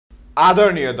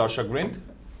आदरणीय दर्शकवृन्द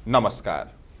नमस्कार।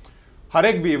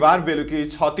 हरेक बिहिबार बेलुकी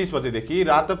 6:30 बजेदेखि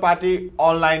रातोपाटी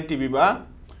अनलाइन टिभीमा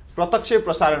प्रत्यक्ष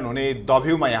प्रसारण हुने द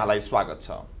भ्यूमा यहाँलाई स्वागत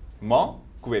छ। म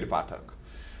कुबेर पाठक।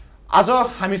 आज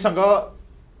हामीसँग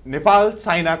नेपाल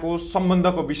चाइनाको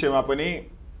सम्बन्धको विषयमा पनि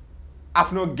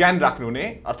आफ्नो ज्ञान राख्नुहुने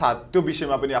अर्थात् त्यो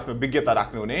विषयमा पनि आफ्नो विज्ञता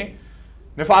राख्नुहुने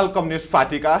नेपाल कम्युनिस्ट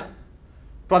पार्टीका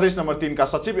प्रदेश नम्बर 3 का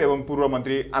सचिव एवं पूर्व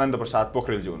मन्त्री आनन्द प्रसाद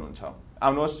पोखरेलजी हुनुहुन्छ।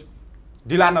 आउनुहोस्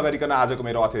ढिला नगरिकन आजको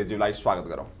मेरो अतिथिज्यूलाई स्वागत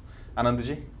गरौँ।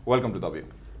 Anandji, welcome to the view.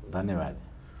 धन्यवाद।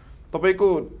 तपाईको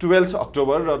 12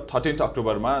 अक्टोबर र 13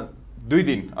 अक्टोबरमा 2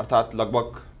 दिन अर्थात् लगभग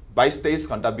 22-23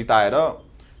 घण्टा बिताएर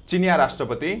चिनिया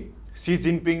राष्ट्रपति सी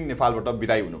जिनपिङ नेपालबाट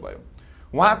बिदाई हुनुभयो।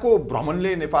 उहाँको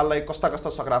भ्रमणले नेपाललाई कस्ता कस्ता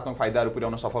सकारात्मक फाइदाहरू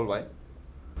पुर्याउन सफल भए?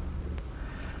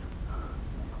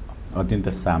 अत्यन्त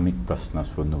सामूहिक प्रश्न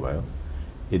सोध्नुभयो।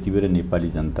 यति बेला नेपाली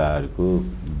जनताहरूको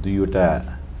दुईवटा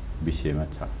विषयमा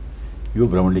छ। यो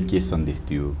भ्रमणले के सन्देश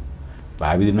दियो,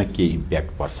 भावी दिनमा के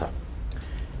इम्प्याक्ट पर्छ,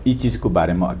 यी चिजको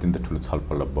बारेमा अत्यन्त ठुलो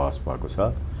छलफल र बहस भएको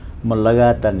छ। म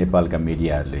लगातार नेपालका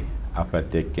मिडियाहरूले आफूलाई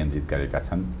त्यही केन्द्रित गरेका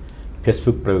छन्।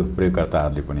 फेसबुक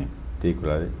प्रयोगकर्ताहरूले पनि त्यही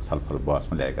कुरा छलफल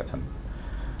बहसमा ल्याएका छन्।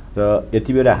 र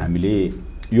यति बेला हामीले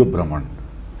यो भ्रमण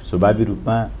स्वाभाविक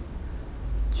रूपमा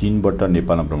चीनबाट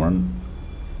नेपालमा भ्रमण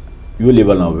यो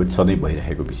लेभलमा हो सधैँ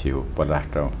भइरहेको विषय हो,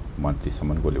 परराष्ट्र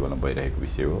मन्त्रीसम्मको लेभलमा भइरहेको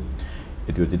विषय हो।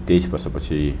 यति बेला 23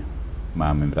 वर्षपछि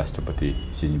महामहिम राष्ट्रपति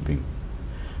सी जिनपिङ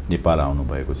नेपाल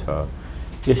आउनुभएको छ।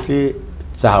 यसले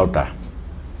चारवटा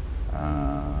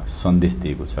सन्देश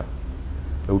दिएको छ।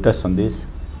 एउटा सन्देश,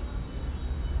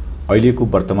 अहिलेको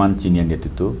वर्तमान चिनिया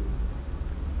नेतृत्व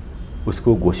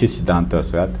उसको घोषित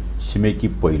सिद्धान्तअनुसार छिमेकी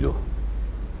पहिलो,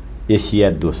 एसिया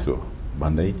दोस्रो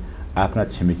भन्दै आफ्ना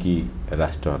छिमेकी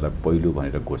राष्ट्रहरूलाई पहिलो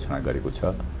भनेर घोषणा गरेको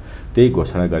छ। त्यही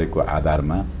घोषणा गरेको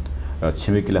आधारमा र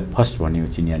छिमेकीलाई फर्स्ट भन्ने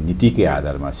चिनिया नीतिकै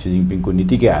आधारमा, सी जिनपिङको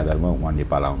नीतिकै आधारमा उहाँ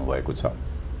नेपाल आउनुभएको छ।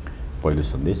 पहिलो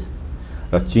सन्देश।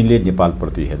 र चीनले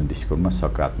नेपालप्रति हेर्ने दृष्टिकोणमा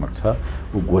सकारात्मक छ।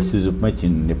 ऊ घोषित रूपमै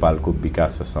चीन नेपालको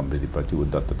विकास र समृद्धिप्रति ऊ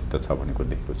दत्तचित्त छ भन्ने कुरा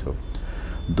देखेको छ।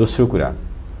 दोस्रो कुरा,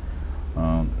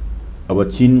 अब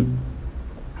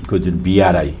चीनको जुन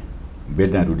BRI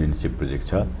belt and road initiative project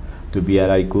छ, त्यो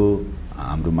BRI को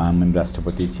हाम्रो महामहिम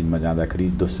राष्ट्रपति चीनमा जाँदाखेरि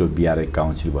दोस्रो BRI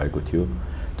काउन्सिल भएको थियो।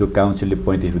 त्यो काउन्सिलले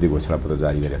 35 बुँदे घोषणापत्र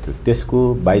जारी गरेको थियो। त्यसको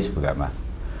 22 बुँदामा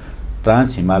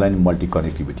ट्रान्स हिमालयन मल्टी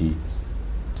कनेक्टिभिटी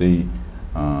चाहिँ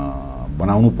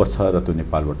बनाउनुपर्छ र त्यो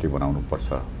नेपालबाटै बनाउनुपर्छ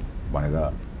भनेर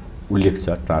उल्लेख छ।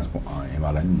 Trans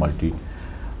Himalayan multi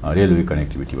railway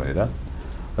connectivity भनेर।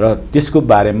 र त्यसको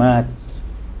बारेमा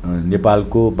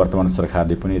नेपालको वर्तमान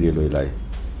सरकारले पनि रेलवेलाई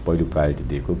पहिलो प्रायोरिटी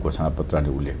दिएको घोषणापत्रले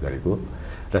उल्लेख गरेको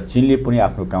र चीनले पनि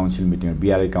आफ्नो काउन्सिल मिटिङमा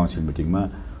BRI काउन्सिल मिटिङमा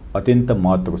अत्यन्त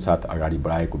महत्त्वको साथ अगाडि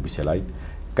बढाएको विषयलाई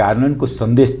कार्यान्वयनको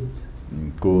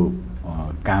सन्देशको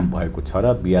काम भएको छ।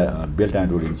 र belt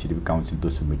and road initiative council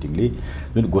दोस्रो मिटिङले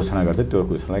जुन घोषणा गर्छ त्यो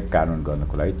घोषणालाई कार्यान्वयन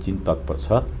गर्नको लागि चीन तत्पर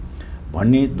छ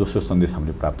भन्ने दोस्रो सन्देश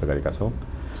हामीले प्राप्त गरेका छौँ।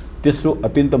 तेस्रो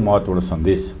अत्यन्त महत्त्वपूर्ण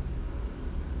सन्देश,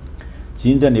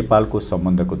 चीन र नेपालको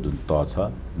सम्बन्धको जुन तह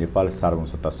छ, नेपाल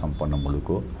सार्वभौमसत्ता सम्पन्न मुलुक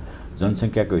हो।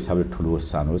 जनसङ्ख्याको हिसाबले ठुलो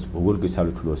होस् सानो होस्, भूगोलको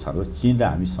हिसाबले ठुलो होस् सानो होस्, चीन र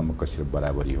हामी समकक्ष र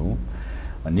बराबरी हौँ।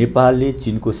 नेपालले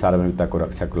चीनको सार्वभौमिकताको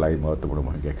रक्षाको लागि महत्त्वपूर्ण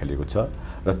भूमिका खेलेको छ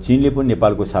र चीनले पनि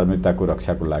नेपालको सार्वभौमिकताको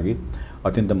रक्षाको लागि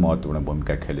अत्यन्त महत्त्वपूर्ण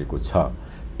भूमिका खेलेको छ।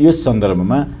 यो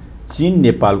सन्दर्भमा चीन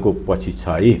नेपालको पछि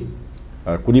छ है।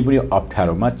 कुनै पनि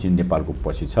अप्ठ्यारोमा चीन नेपालको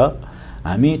पछि छ।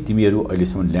 हामी तिमीहरू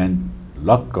अहिलेसम्म ल्यान्ड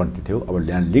लक कन्ट्री थियौ, अब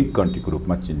ल्यान्ड लिङ्क कन्ट्रीको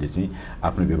रूपमा चीनले चाहिँ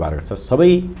आफ्नो व्यवहार गर्छ।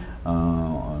 सबै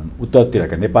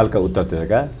उत्तरतिरका, नेपालका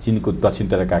उत्तरतिरका, चीनको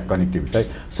दक्षिणतिरका कनेक्टिभिटीलाई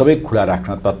सबै खुला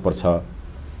राख्न तत्पर छ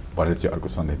भनेर चाहिँ अर्को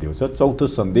सन्देश दिएको छ। चौथो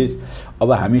सन्देश,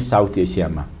 अब हामी साउथ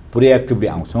एसियामा प्रोएक्टिभली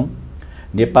आउँछौँ,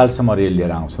 नेपालसम्म रेल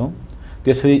लिएर आउँछौँ।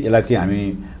 त्यसपछि यसलाई चाहिँ हामी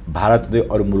भारत हुँदै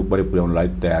अरू मुलुकबाट पुर्याउनलाई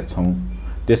तयार छौँ।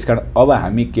 त्यसकारण अब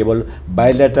हामी केवल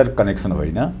बायोलेटरल कनेक्सन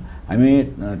होइन, हामी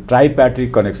ट्राइप्याट्री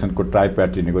कनेक्सनको,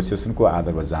 ट्राइप्याट्री नेगोसिएसनको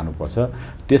आधारमा जानुपर्छ।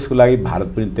 त्यसको लागि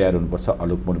भारत पनि तयार हुनुपर्छ,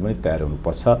 अरूक मुलुक पनि तयार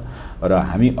हुनुपर्छ। र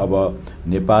हामी अब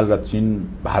नेपाल र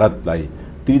चीन, भारतलाई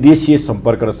त्रिदेशीय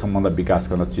सम्पर्क र सम्बन्ध विकास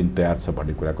गर्न चीन तयार छ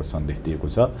भन्ने कुराको सन्देश दिएको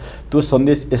छ। त्यो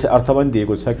सन्देश यस अर्थ पनि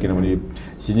दिएको छ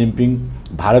किनभने सी जिनपिङ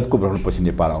भारतको भ्रमणपछि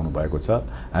नेपाल आउनुभएको छ।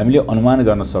 हामीले अनुमान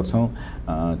गर्न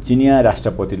सक्छौँ चिनिया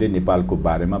राष्ट्रपतिले नेपालको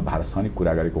बारेमा भारतसँग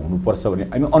कुरा गरेको हुनुपर्छ भन्ने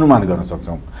हामी अनुमान गर्न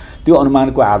सक्छौँ। त्यो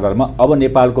अनुमानको आधारमा अब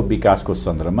नेपालको विकासको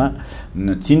सन्दर्भमा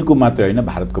चीनको मात्रै होइन,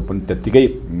 भारतको पनि त्यत्तिकै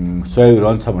सहयोग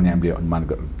रहन्छ भन्ने हामीले अनुमान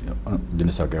दिन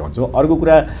सकेका हुन्छौँ। अर्को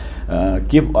कुरा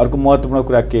के, अर्को महत्त्वपूर्ण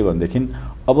कुरा के भनेदेखि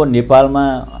अब नेपालमा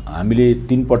हामीले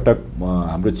 3 पटक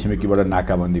हाम्रो छिमेकीबाट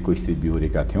नाकाबन्दीको स्थिति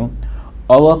बिहोरेका थियौँ।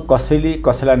 अब कसैले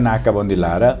कसैलाई नाकाबन्दी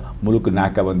लाएर मुलुक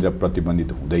नाकाबन्दी र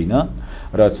प्रतिबन्धित हुँदैन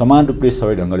र समान रूपले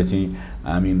सबै ढङ्गले चाहिँ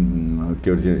हामी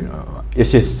के भन्छ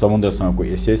एसएस समुद्रसँगको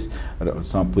एसएस र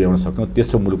सँग पुर्याउन सक्छौँ,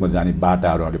 तेस्रो मुलुकमा जाने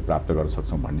बाटाहरू हामीले प्राप्त गर्न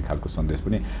सक्छौँ भन्ने खालको सन्देश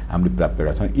पनि हामीले प्राप्त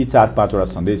गरेका छौँ। यी 4-5 वटा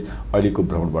सन्देश अहिलेको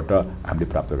भ्रमणबाट हामीले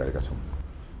प्राप्त गरेका छौँ।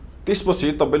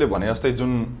 त्यसपछि तपाईँले भने जस्तै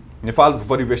जुन नेपाल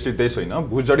भूपरिवेष्टित देश होइन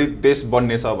भूजडित देश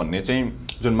बन्नेछ भन्ने चाहिँ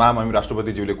जुन महामहिम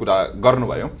राष्ट्रपतिज्यूले कुरा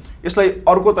गर्नुभयो, यसलाई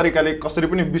अर्को तरिकाले कसरी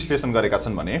पनि विश्लेषण गरेका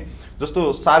छन् भने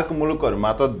जस्तो सार्क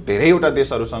मुलुकहरूमा त धेरैवटा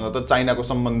देशहरूसँग त चाइनाको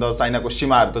सम्बन्ध, चाइनाको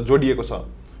सीमाहरू त जोडिएको छ।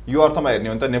 यो अर्थमा हेर्ने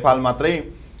हो भने त नेपाल मात्रै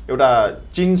एउटा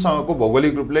चीनसँगको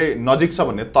भौगोलिक रूपले नजिक छ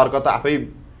भन्ने तर्क त आफै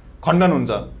खण्डन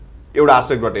हुन्छ एउटा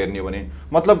एस्पेक्टबाट हेर्ने हो भने।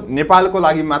 मतलब नेपालको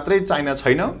लागि मात्रै चाइना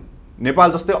छैन,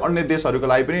 नेपाल जस्तै अन्य देशहरूको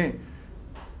लागि पनि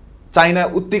चाइना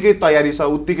उत्तिकै तयारी छ,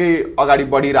 उत्तिकै अगाडि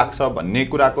बढिरहेको छ भन्ने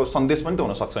कुराको सन्देश पनि त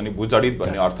हुनसक्छ नि भूजडित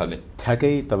भन्ने अर्थले।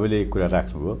 ठ्याक्कै तपाईँले कुरा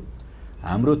राख्नुभयो।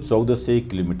 हाम्रो 1400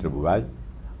 किलोमिटर भूभाग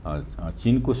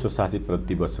चीनको स्वशासित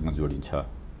तिब्बतसँग जोडिन्छ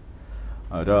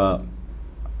र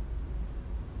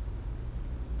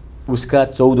उसका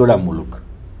 14वटा मुलुक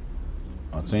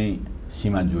चाहिँ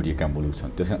सीमा जोडिएका मुलुक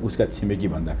छन्। त्यस कारण उसका छिमेकी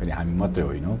भन्दाखेरि हामी मात्रै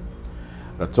होइनौँ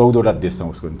र 14वटा देशसँग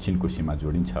उसको चीनको सीमा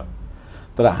जोडिन्छ।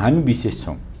 तर हामी विशेष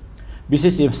छौँ,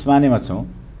 विशेष यसमानेमा छौँ।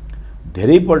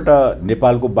 धेरैपल्ट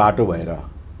नेपालको बाटो भएर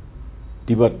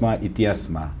तिब्बतमा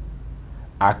इतिहासमा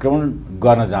आक्रमण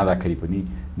गर्न जाँदाखेरि पनि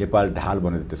नेपाल ढाल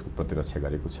बनेर त्यसको प्रतिरक्षा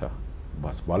गरेको छ।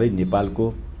 बस भलै नेपालको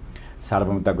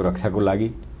सार्वभौमताको रक्षाको लागि,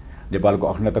 नेपालको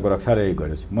अखण्डताको रक्षा गरेको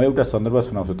छ। म एउटा सन्दर्भ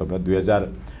सुनाउँछु तपाईँलाई।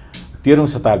 2013औं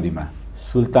शताब्दीमा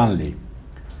सुल्तानले,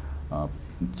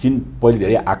 चीन पहिले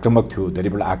धेरै आक्रामक थियो,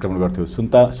 धेरैपल्ट आक्रमण गर्थ्यो।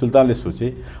 सुल्तानले सोचे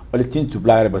अहिले चीन चुप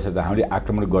लागेर बसेछ, हामीले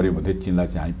आक्रमण गऱ्यौँ भने चीनलाई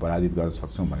चाहिँ हामी पराजित गर्न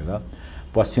सक्छौँ भनेर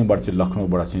पश्चिमबाट चाहिँ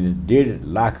लखनऊबाट चाहिँ 1.5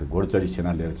 लाख घोडचढी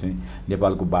सेना लिएर चाहिँ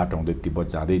नेपालको बाटो हुँदै तिब्बत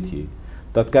जाँदै थिए।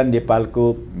 तत्काल नेपालको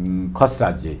खस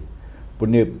राज्य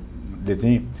पुण्यले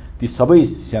चाहिँ ती सबै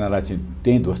सेनालाई चाहिँ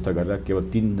त्यहीँ ध्वस्त गरेर केवल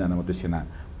 3 जना मात्रै सेना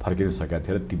फर्किन सकेका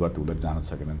थिए र तिब्बत उनीहरू जान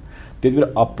सकेनन्। त्यतिबेला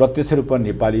अप्रत्यक्ष रूपमा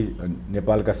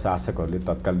नेपालका शासकहरूले,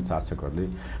 तत्कालीन शासकहरूले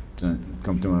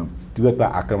तिब्बतमा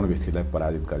आक्रमण व्यक्तिलाई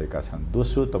पराजित गरेका छन्।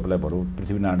 दोस्रो तपाईँलाई भनौँ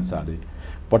पृथ्वीनारायण शाहले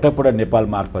पटक पटक नेपाल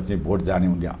मार्फत चाहिँ भोट जाने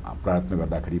उनले प्रयत्न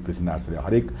गर्दाखेरि पृथ्वीनारायण शाहले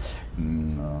हरेक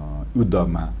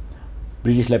युद्धमा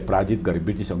ब्रिटिसलाई पराजित गरे,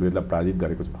 ब्रिटिस अङ्ग्रेजलाई पराजित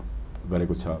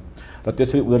गरेको छ र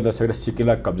त्यसपछि उनीहरूले सकेर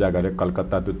सिक्किमलाई कब्जा गरेर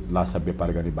कलकत्ता लासा व्यापार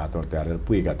गर्ने वातावरण तयार गरेर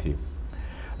पुगेका थिए।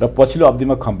 र पछिल्लो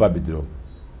अवधिमा खम्पा विद्रोह,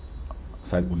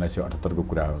 सायद 1978 को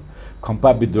कुरा हो, खम्पा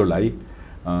विद्रोहलाई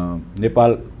नेपाल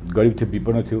गरिब थियो,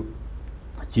 विपन्न थियो,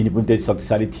 चीन पनि त्यति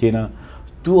शक्तिशाली थिएन।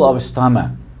 त्यो अवस्थामा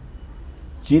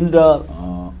चीन र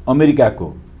अमेरिकाको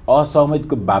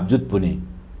असहमतिको बावजुद पनि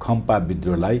खम्पा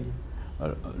विद्रोहलाई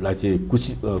चाहिँ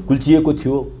कुल्चिएको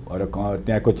थियो र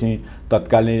त्यहाँको चाहिँ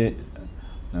तत्कालीन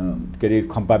के अरे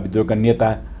खम्पा विद्रोहका नेता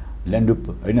ल्यान्डुप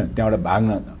होइन, त्यहाँबाट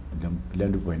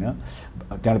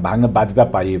भाग्न बाध्यता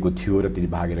पारिएको थियो र तिनी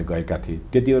भागेर गएका थिए।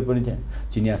 त्यतिबेला पनि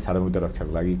चिनिया सार्वभौमता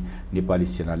रक्षाको लागि नेपाली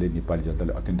सेनाले, नेपाली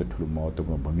जनताले अत्यन्त ठुलो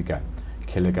महत्त्वपूर्ण भूमिका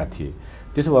खेलेका थिए।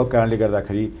 त्यसो भएको कारणले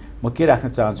गर्दाखेरि म के राख्न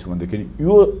चाहन्छु भनेदेखि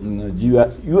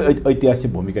यो ऐतिहासिक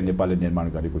भूमिका नेपालले निर्माण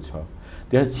गरेको छ।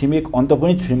 त्यहाँ छिमेक अन्त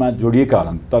पनि छुइमा जोडिएका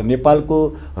होलान्, तर नेपालको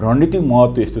रणनीतिक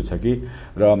महत्त्व यस्तो छ कि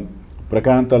र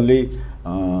प्रकारान्तरले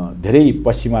धेरै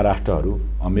पश्चिमा राष्ट्रहरू,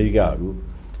 अमेरिकाहरू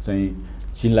चाहिँ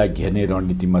चीनलाई घेर्ने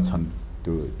रणनीतिमा छन्।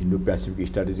 त्यो इन्डो पेसिफिक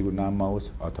स्ट्राटेजीको नाममा होस्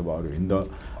अथवा अरू हिन्द,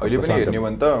 अहिले पनि हेर्ने हो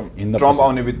भने त ट्रम्प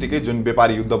आउने बित्तिकै जुन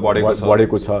व्यापारी युद्ध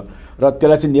बढेको छ र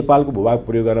त्यसलाई चाहिँ नेपालको भूभाग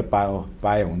प्रयोग गरेर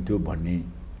पाए हुन्थ्यो भन्ने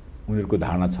उनीहरूको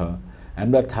धारणा छ।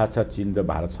 हामीलाई थाहा छ चीन र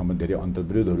भारतसम्म धेरै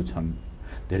अन्तर्विरोधहरू छन्,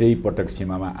 धेरै पटक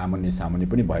सीमामा आमन्य सामन्य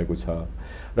पनि भएको छ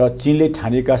र चीनले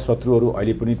ठानेका शत्रुहरू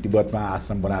अहिले पनि तिब्बतमा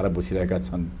आश्रम बनाएर बसिरहेका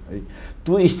छन् है।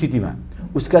 त्यो स्थितिमा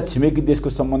उसका छिमेकी देशको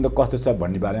सम्बन्ध कस्तो छ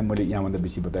भन्ने बारेमा मैले यहाँभन्दा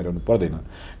बेसी बताइरहनु पर्दैन।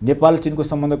 नेपाल चीनको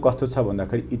सम्बन्ध कस्तो छ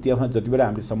भन्दाखेरि इतिहासमा जति बेला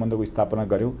हामीले सम्बन्धको स्थापना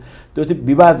गऱ्यौँ त्यो चाहिँ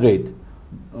विवादरहित,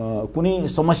 कुनै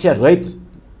समस्या रहित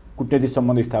कूटनीतिक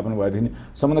सम्बन्ध स्थापना भएदेखि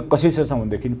सम्बन्ध कसरी छ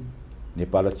भनेदेखि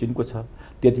नेपाल र चीनको छ।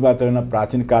 त्यति मात्र होइन,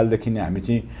 प्राचीन कालदेखि नै हामी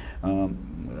चाहिँ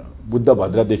बुद्ध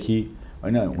भद्रदेखि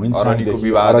होइन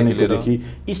हुइन्साङदेखि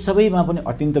यी सबैमा पनि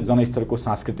अत्यन्त जनस्तरको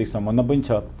सांस्कृतिक सम्बन्ध पनि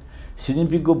छ। सी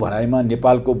जिनपिङको भनाइमा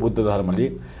नेपालको बुद्ध धर्मले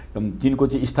चीनको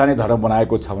चाहिँ स्थानीय धर्म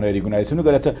बनाएको छ भनेर रिकगनाइजेसन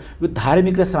गरेको छ। यो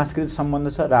धार्मिक र सांस्कृतिक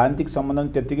सम्बन्ध छ, राजनीतिक सम्बन्ध पनि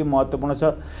त्यत्तिकै महत्त्वपूर्ण छ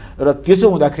र त्यसो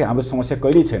हुँदाखेरि हाम्रो समस्या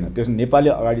कहिल्यै छैन। त्यसो नेपालले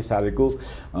अगाडि सारेको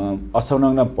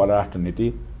असंलग्न परराष्ट्र नीति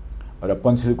र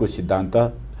पञ्चशीलको सिद्धान्त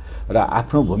र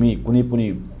आफ्नो भूमि कुनै पनि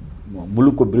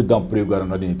मुलुकको विरुद्धमा प्रयोग गर्न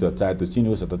नदिने, चाहे त्यो चीन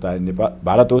होस् अथवा चाहे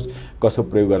भारत होस्, कसो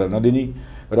प्रयोग गर्न नदिने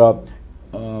र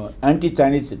एन्टी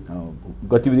चाइनिज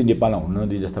गतिविधि नेपालमा हुन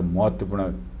नदिए जस्ता महत्त्वपूर्ण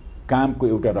कामको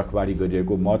एउटा रखबारी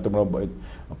गरिरहेको महत्त्वपूर्ण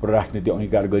परराष्ट्र नीति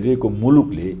अंगीकार गरिरहेको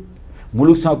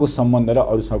मुलुकसँगको सम्बन्ध र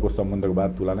अरूसँगको सम्बन्धको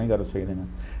बात तुलना गर्न सकिँदैन।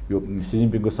 यो सी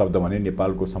जिनपिङको शब्द भने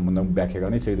नेपालको सम्बन्धमा व्याख्या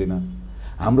गर्नै सकिँदैन।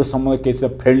 हाम्रो सम्बन्ध के छ,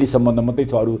 फ्रेन्डली सम्बन्ध मात्रै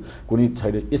छ, अरू कुनै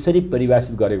छैन। यसरी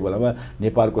परिभाषित गरेको बेलामा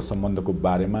नेपालको सम्बन्धको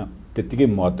बारेमा त्यत्तिकै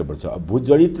महत्त्व पर्छ। अब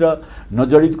भूजडित र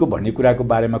नजडितको भन्ने कुराको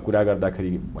बारेमा कुरा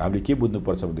गर्दाखेरि हामीले के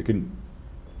बुझ्नुपर्छ भनेदेखि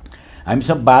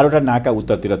हामीसँग 12वटा नाका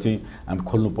उत्तरतिर चाहिँ हामी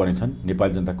खोल्नुपर्ने छन्।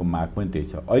 नेपाली जनताको माग पनि त्यही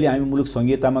छ। अहिले हामी मुलुक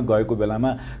सङ्घीयतामा गएको बेलामा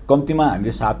कम्तीमा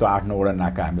हामीले 7 वा 8 9वटा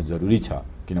नाका हाम्रो जरुरी छ।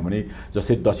 किनभने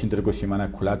जस्तै दक्षिणतिरको सिमाना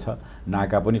खुला छ,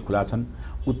 नाका पनि खुला छन्।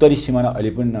 उत्तरी सिमाना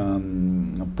अहिले पनि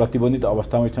प्रतिबन्धित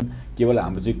अवस्थामै छन्। केवल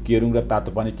हाम्रो चाहिँ केरुङ र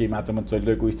तातोपानी केही मात्रामा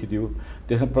चलिरहेको स्थिति हो।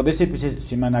 त्यसमा प्रदेशै पछि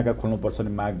सीमा नाका खोल्नुपर्छ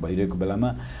भन्ने माग भइरहेको बेलामा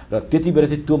र त्यति बेला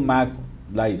चाहिँ त्यो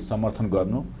मागलाई समर्थन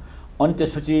गर्नु, अनि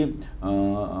त्यसपछि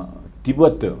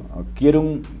तिब्बत केरुङ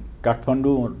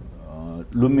काठमाडौँ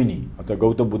लुम्बिनी अथवा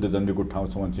गौतम बुद्ध जन्मेको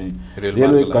ठाउँसम्म चाहिँ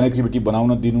रेलवे कनेक्टिभिटी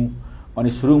बनाउन दिनु, अनि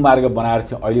सुरुङ मार्ग बनाएर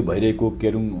चाहिँ अहिले भइरहेको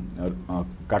केरुङ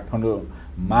काठमाडौँ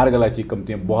मार्गलाई चाहिँ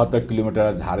कम्तीमा 72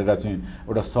 किलोमिटर झारेर चाहिँ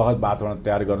एउटा सहज वातावरण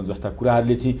तयार गर्नु जस्ता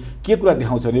कुराहरूले चाहिँ के कुरा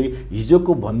देखाउँछ भने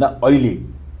हिजोको भन्दा अहिले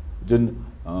जुन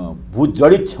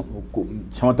भूजडित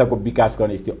क्षमताको विकास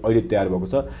गर्ने स्थिति अहिले तयार भएको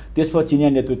छ। त्यसपछि चिनिया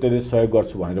नेतृत्वले सहयोग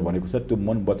गर्छु भनेर भनेको छ। त्यो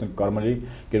मन वचन कर्मले,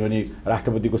 किनभने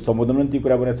राष्ट्रपतिको सम्बोधनमा पनि ती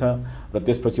कुरा बनेको छ र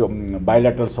त्यसपछि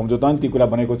बाइलेटरल सम्झौता पनि ती कुरा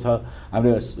बनेको छ।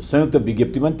 हाम्रो संयुक्त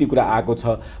विज्ञप्तिमा पनि ती कुरा आएको छ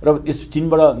र यस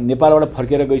चीनबाट नेपालबाट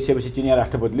फर्केर गइसकेपछि चिनिया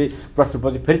राष्ट्रपतिले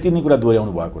प्रश्नपछि फेरि तिनै कुरा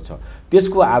दोहोऱ्याउनु भएको छ।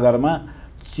 त्यसको आधारमा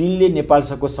चीनले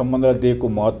नेपालसँगको सम्बन्धलाई दिएको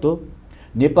महत्त्व,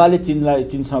 नेपालले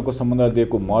चीनसँगको सम्बन्धलाई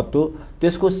दिएको महत्त्व,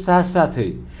 त्यसको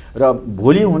साथसाथै र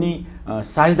भोलि हुने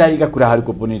साझेदारीका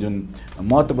कुराहरूको पनि जुन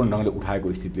महत्त्वपूर्ण ढङ्गले उठाएको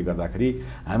स्थितिले गर्दाखेरि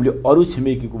हामीले अरू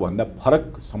छिमेकीको भन्दा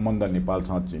फरक सम्बन्ध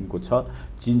नेपालसँग चीनको छ,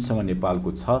 चीनसँग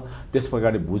नेपालको छ। त्यस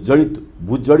प्रकारले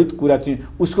भूजडित कुरा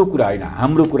चाहिँ उसको कुरा होइन,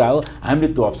 हाम्रो कुरा हो।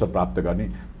 हामीले त्यो अवसर प्राप्त गर्ने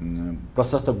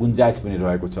प्रशस्त गुन्जाइस पनि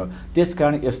रहेको छ।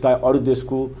 त्यसकारण यसलाई अरू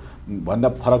देशको भन्दा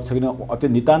फरक छ, किन अति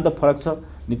नितान्त फरक छ,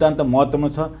 नितान्त महत्त्वपूर्ण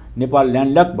छ। नेपाल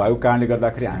ल्यान्डलक भएको कारणले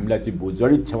गर्दाखेरि हामीलाई चाहिँ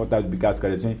भूजडित क्षमता विकास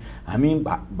गरेर चाहिँ हामी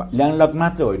ल्यान्डलक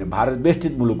मात्र होइन, भारत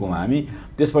बेष्टित मुलुक हौँ हामी।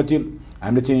 त्यसपछि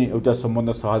हामीले चाहिँ एउटा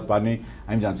सम्बन्ध सहज पार्ने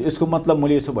हामी जान्छौँ। यसको मतलब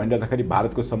मैले यसो भनिराख्दाखेरि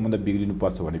भारतको सम्बन्ध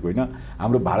बिग्रिनुपर्छ भनेको होइन।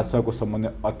 हाम्रो भारतसँगको सम्बन्ध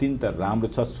अत्यन्त राम्रो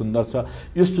छ, सुन्दर छ।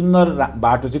 यो सुन्दर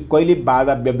बाटो चाहिँ कहिले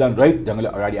बाधा व्यवधान रहित ढङ्गले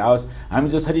अगाडि आओस्। हामी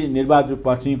जसरी निर्वाध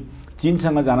रूपमा चाहिँ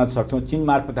चीनसँग जान सक्छौँ, चीन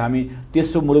मार्फत हामी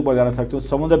तेस्रो मुलुकमा जान सक्छौँ,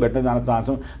 समुद्र भेट्न जान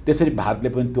चाहन्छौँ, त्यसरी भारतले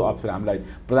पनि त्यो अवसर हामीलाई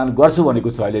प्रदान गर्छु भनेको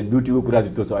छ। अहिले ब्युटीको कुरा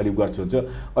चाहिँ त्यो छ, अहिले गर्छु हुन्छ।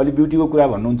 अहिले ब्युटीको कुरा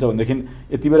भन्नुहुन्छ भनेदेखि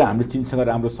यति बेला हामीले चीनसँग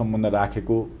राम्रो सम्बन्ध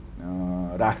राखेको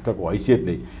राष्ट्रको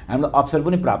हैसियतले हामीलाई अवसर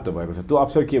पनि प्राप्त भएको छ। त्यो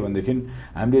अवसर के भनेदेखि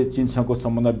हामीले चीनसँगको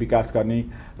सम्बन्ध विकास गर्ने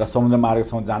र समुद्र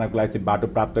मार्गसँग जानको लागि चाहिँ बाटो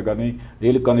प्राप्त गर्ने,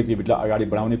 रेल कनेक्टिभिटीलाई अगाडि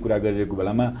बढाउने कुरा गरिरहेको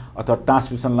बेलामा अथवा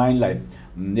ट्रान्समिसन लाइनलाई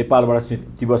नेपालबाट चाहिँ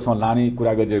तिब्बतसम्म लाने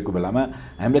कुरा गरिरहेको बेलामा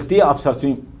हामीले त्यही अवसर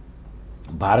चाहिँ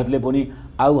भारतले पनि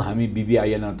आऊ हामी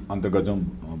BBIN अन्तर्गत जाउँ,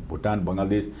 भुटान,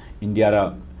 बङ्गलादेश, इन्डिया र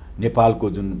नेपालको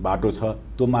जुन बाटो छ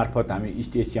त्यो मार्फत हामी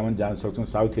इस्ट एसियामा पनि जान सक्छौँ,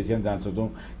 साउथ एसियामा जान सक्छौँ,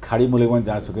 खाडी मुलुकमा पनि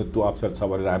जान सक्छौँ। त्यो अवसर छ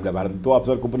भनेर हामीलाई भारतले त्यो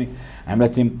अवसरको पनि हामीलाई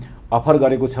चाहिँ अफर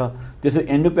गरेको छ। त्यसो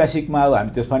इन्डो पेसिफिकमा अब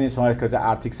हामी त्यसमा नै समावेश गरेर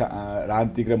आर्थिक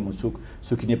राजनीतिक र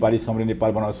सुखी नेपाली समृद्ध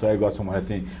नेपाल बनाउन सहयोग गर्छौँ भनेर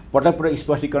चाहिँ पटक पटक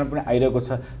स्पष्टीकरण पनि आइरहेको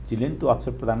छ। चीनले पनि त्यो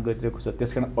अवसर प्रदान गरिरहेको छ।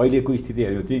 त्यसकारण अहिलेको स्थिति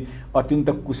हेऱ्यो चाहिँ अत्यन्त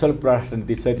कुशल परराष्ट्र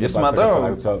नीति सहित यसमा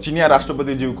त चिनिया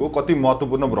राष्ट्रपतिज्यूको कति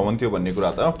महत्त्वपूर्ण भ्रमण थियो भन्ने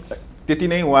कुरा त त्यति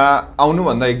नै उहाँ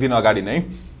आउनुभन्दा एक दिन अगाडि नै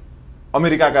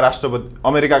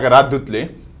अमेरिकाका राजदूतले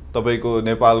तपाईको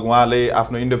नेपाल उहाँले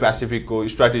आफ्नो इन्डो पेसिफिकको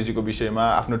स्ट्र्याटेजीको विषयमा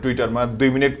आफ्नो ट्विटरमा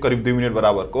 2 मिनेट करिब 2 मिनेट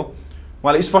बराबरको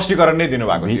उहाँले स्पष्टीकरण नै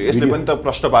दिनुभएको थियो। यसले पनि त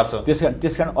प्रश्न पार्छ।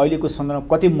 त्यसकारण अहिलेको सन्दर्भमा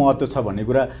कति महत्त्व छ भन्ने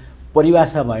कुरा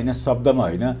परिभाषामा होइन, शब्दमा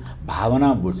होइन,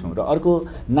 भावनामा बुझ्छौँ। र अर्को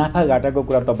नाफा घाटाको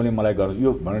कुरा तपाईँले मलाई गर्नु,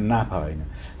 यो भनेर नाफा होइन।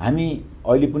 हामी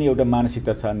अहिले पनि एउटा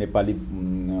मानसिकता छ, नेपाली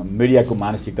मिडियाको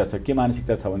मानसिकता छ। के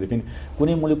मानसिकता छ भनेदेखि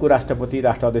कुनै मुलुकको राष्ट्रपति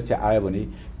राष्ट्र अध्यक्ष आयो भने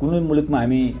कुनै मुलुकमा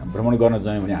हामी भ्रमण गर्न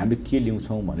जायौँ भने हामीले के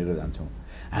ल्याउँछौँ भनेर जान्छौँ।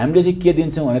 हामीले चाहिँ के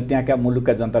दिन्छौँ भने त्यहाँका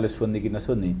मुलुकका जनताले सोध्ने कि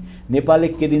नसोध्ने, नेपालले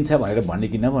के दिन्छ भनेर भन्ने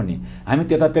कि नभन्ने, हामी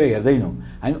त्यतातिर हेर्दैनौँ।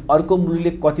 हामी अर्को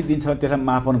मुलुकले कति दिन्छ भने त्यसलाई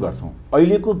मापन गर्छौँ।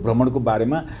 अहिलेको भ्रमणको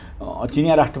बारेमा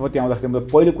चिनिया राष्ट्रपति आउँदाखेरि म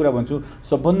पहिलो कुरा भन्छु,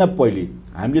 सबभन्दा पहिले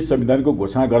हामीले संविधानको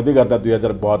घोषणा गर्दै गर्दा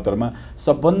 2072मा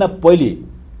सबभन्दा पहिले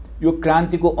यो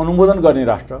क्रान्तिको अनुमोदन गर्ने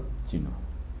राष्ट्र चीन हो,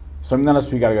 संविधानलाई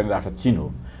स्वीकार गर्ने राष्ट्र चीन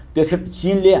हो। त्यसैले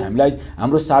चीनले हामीलाई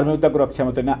हाम्रो सार्वभौमिकताको रक्षा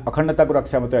मात्रै होइन, अखण्डताको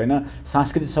रक्षा मात्रै होइन,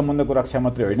 सांस्कृतिक सम्बन्धको रक्षा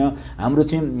मात्रै होइन, हाम्रो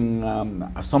चाहिँ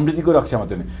समृद्धिको रक्षा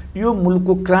मात्रै होइन, यो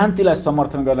मुलुकको क्रान्तिलाई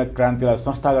समर्थन गर्न, क्रान्तिलाई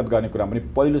संस्थागत गर्ने कुरा पनि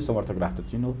पहिलो समर्थक राष्ट्र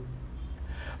चीन हो।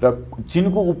 र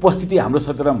चीनको उपस्थिति हाम्रो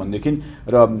सतहमा भनेदेखि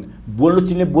र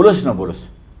चीनले बोलोस् नबोलोस्,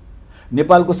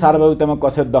 नेपालको सार्वभौमिकतामा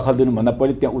कसरी दखल दिनुभन्दा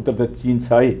पहिले त्यहाँ उत्तर त चीन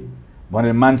छ है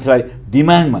भनेर मान्छेलाई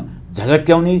दिमागमा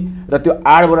झलक्याउने र त्यो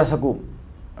आड बढासको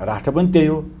राष्ट्र पनि त्यही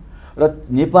हो। र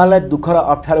नेपाललाई दुःख र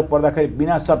अप्ठ्यारो पर्दाखेरि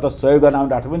बिना शर्त सहयोग गर्न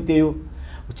आउने राष्ट्र पनि त्यही हो।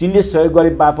 चीनले सहयोग गरे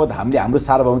बापत हामीले हाम्रो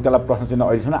सार्वभौमिकतालाई प्रश्न चाहिँ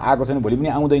अहिलेसम्म आएको छैन, भोलि पनि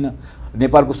आउँदैन।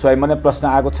 नेपालको सहयोगमा नै प्रश्न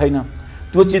आएको छैन,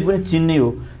 त्यो चिज पनि चीन नै हो।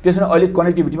 त्यसमा अहिले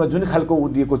कनेक्टिभिटीमा जुन खालको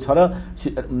उदिएको छ र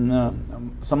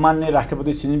सम्माननीय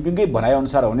राष्ट्रपति सी जिनपिङकै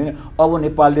भनाइअनुसार हो भने अब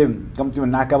नेपालले कम्तीमा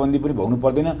नाकाबन्दी पनि भोग्नु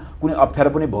पर्दैन, कुनै अप्ठ्यारो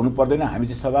पनि भोग्नु पर्दैन, हामी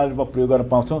चाहिँ सवाल रूपमा प्रयोग गर्न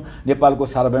पाउँछौँ। नेपालको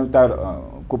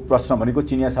सार्वभौमिकताको प्रश्न भनेको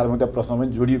चिनिया सार्वभौमिकता प्रश्न पनि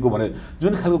जोडिएको भनेर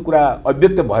जुन खालको कुरा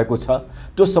अभिव्यक्त भएको छ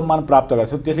त्यो सम्मान प्राप्त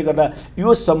गर्छौँ। त्यसले गर्दा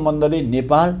यो सम्बन्धले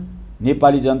नेपाल,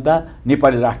 नेपाली जनता,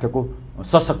 नेपाली राष्ट्रको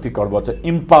सशक्तिकरण भएको छ,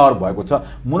 इम्पावर भएको छ।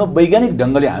 मनोवैज्ञानिक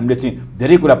ढङ्गले हामीले चाहिँ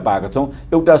धेरै कुरा पाएका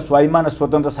छौँ। एउटा स्वाभिमान र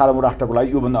स्वतन्त्र सार्वभौम राष्ट्रको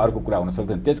लागि योभन्दा अर्को कुरा हुन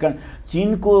सक्दैन। त्यसकारण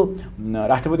चीनको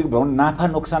राष्ट्रपतिको भ्रमण नाफा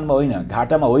नोक्सानमा होइन,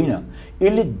 घाटामा होइन,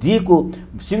 यसले दिएको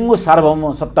सिङ्गो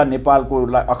सार्वभौम सत्ता नेपालको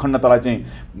अखण्डतालाई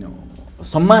चाहिँ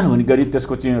सम्मान हुने गरी,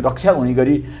 त्यसको चाहिँ रक्षा हुने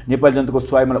गरी, नेपाली जनताको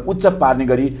स्वाभिमानलाई उच्च पार्ने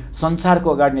गरी, संसारको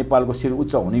अगाडि नेपालको शिर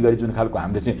उच्च हुने गरी जुन खालको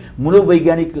हामीले चाहिँ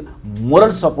मनोवैज्ञानिक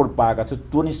मोरल सपोर्ट पाएका छौँ,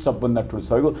 त्यो नै सबभन्दा ठुलो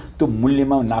सहयोग हो। त्यो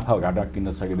मूल्यमा नाफा घाटा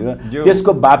किन्न सकिँदैन।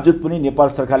 त्यसको बावजुद पनि नेपाल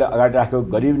सरकारले अगाडि राखेको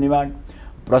गरिब निर्माण,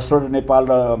 प्रस्फुट नेपाल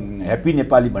र ह्याप्पी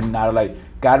नेपाली भन्ने नारालाई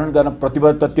कार्यान्वयन गर्न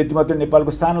प्रतिबद्धता, त्यति मात्रै नेपालको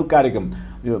सानो कार्यक्रम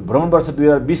यो भ्रमण वर्ष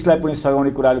 2020लाई पनि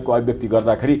सघाउने कुराको अभिव्यक्ति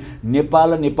गर्दाखेरि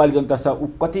नेपाल र नेपाली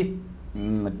जनतासँग कति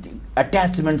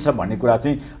एट्याचमेन्ट छ भन्ने कुरा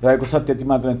चाहिँ रहेको छ। त्यति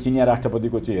मात्र चिनिया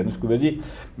राष्ट्रपतिको चाहिँ हेर्नुहोस् कुबेरजी,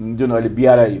 जुन अहिले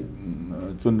BRI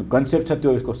जुन कन्सेप्ट छ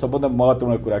त्यो यसको सबभन्दा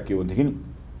महत्त्वपूर्ण कुरा के हो भनेदेखि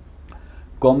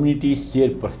कम्युनिटी सेयर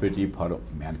पर्सपेक्टिभ फर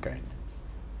म्यानकाइन्ड।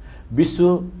 विश्व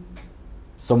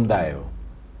समुदाय हो,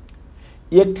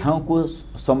 एक ठाउँको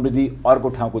समृद्धि अर्को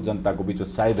ठाउँको जनताको बिचमा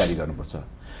साझेदारी गर्नुपर्छ।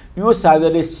 यो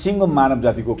साझेदारीले सिङ्गो मानव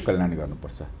जातिको कल्याण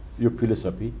गर्नुपर्छ। यो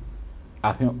फिलोसफी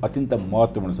आफैमा अत्यन्त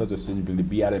महत्त्वपूर्ण छ जो सी जिनपिङले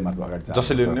BRI मार्फत अगाडि छ।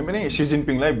 जसले पनि सी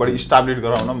जिनपिङलाई बढी इस्टाब्लिश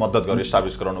गराउन मद्दत गर्यो,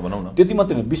 इस्टाब्लिश गराउन भनौँ न। त्यति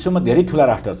मात्रै होइन, विश्वमा धेरै ठुला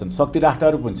राष्ट्रहरू छन्, शक्ति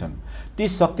राष्ट्रहरू पनि छन्। ती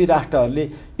शक्ति राष्ट्रहरूले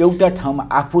एउटा ठाउँमा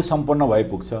आफू सम्पन्न भए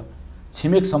पुग्छ,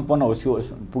 छिमेक सम्पन्न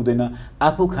होस् पुग्दैन,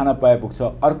 आफू खाना पाए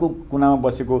पुग्छ, अर्को कुनामा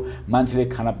बसेको मान्छेले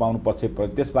खाना पाउनु पर्छ,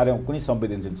 त्यसबारेमा कुनै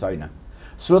संवेदनशील छैन।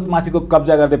 स्रोतमाथिको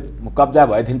कब्जा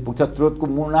भएदेखि पुग्छ, स्रोतको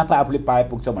मुनाफा आफूले पाए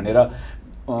पुग्छ भनेर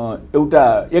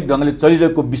एउटा एक ढङ्गले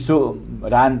चलिरहेको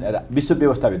विश्व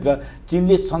व्यवस्थाभित्र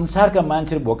चीनले संसारका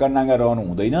मान्छेहरू भोका नाङ्गा रहनु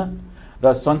हुँदैन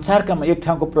र संसारका एक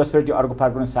ठाउँको प्रोस्पेरिटी अर्को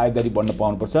फार्म साझेदारी बन्न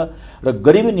पाउनुपर्छ र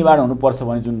गरिबी निवारण हुनुपर्छ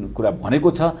भन्ने जुन कुरा भनेको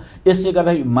छ। यसले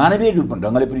गर्दा मानवीय रूपमा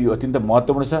ढङ्गले पनि यो अत्यन्त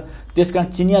महत्त्वपूर्ण छ। त्यसकारण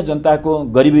चिनिया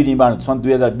जनताको गरिबी निवारण सन्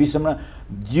 2020सम्म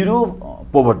 0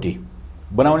 पोभर्टी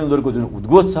बनाउने उनीहरूको जुन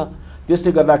उद्घोष छ,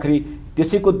 त्यसले गर्दाखेरि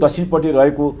त्यसैको दक्षिणपट्टि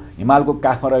रहेको हिमालको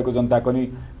काखमा रहेको जनताको नि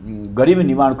गरिबी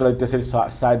निवारणको लागि त्यसरी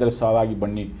सायद सहभागी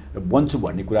बन्ने र बन्छु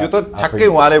भन्ने कुरा त्यो त ठ्याक्कै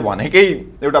उहाँले भनेकै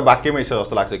एउटा वाक्यमै छ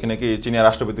जस्तो लाग्छ। किनकि चिनिया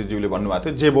राष्ट्रपतिज्यूले भन्नुभएको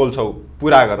थियो जे बोल्छौ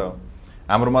पुरा गर,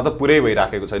 हाम्रोमा त पुरै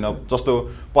भइराखेको छैन। जस्तो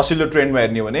पछिल्लो ट्रेन्डमा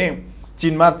हेर्ने हो भने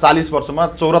चीनमा 40 वर्षमा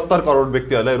 74 करोड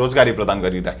व्यक्तिहरूलाई रोजगारी प्रदान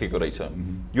गरिराखेको रहेछ।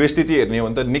 यो स्थिति हेर्ने हो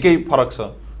भने त निकै फरक छ।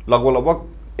 लगभग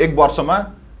 1 वर्षमा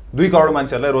 2 करोड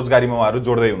मान्छेहरूलाई रोजगारीमा उहाँहरू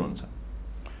जोड्दै हुनुहुन्छ।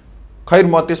 खैर,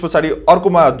 म त्यस पछाडि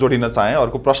अर्कोमा जोडिन चाहेँ।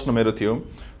 अर्को प्रश्न मेरो थियो,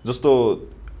 जस्तो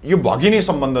यो भगिनी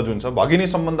सम्बन्ध जुन छ, भगिनी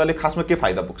सम्बन्धले खासमा के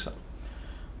फाइदा पुग्छ?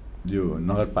 यो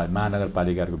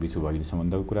महानगरपालिकाहरूको बिचको भगिनी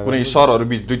सम्बन्धको कुरा, कुनै सहरहरू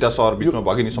बिच, दुईटा सहर बिचमा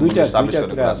भगिनी सम्बन्ध इस्टाब्लिश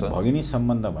गर्ने कुरा छ। भगिनी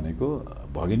सम्बन्ध भनेको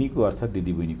भगिनीको अर्थ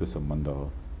दिदीबहिनीको सम्बन्ध हो,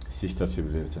 सिस्टरसिप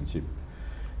रिलेसनसिप।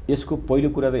 यसको पहिलो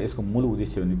कुरा त यसको मूल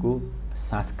उद्देश्य भनेको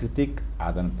सांस्कृतिक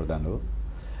आदान प्रदान हो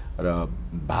र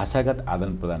भाषागत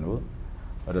आदान प्रदान हो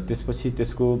र त्यसपछि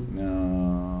त्यसको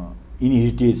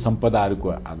इनहेरिटेज सम्पदाहरूको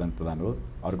आदान प्रदान हो।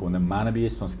 अर्को भन्दा मानवीय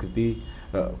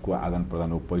संस्कृतिको आदान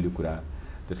प्रदान हो पहिलो कुरा।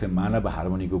 त्यसै मानव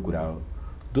हार्मोनीको कुरा हो।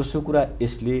 दोस्रो कुरा,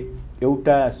 यसले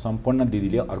एउटा सम्पन्न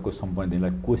दिदीले अर्को सम्पन्न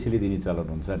दिदीलाई कोसेली दिने चलन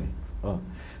हुन्छ नि हो,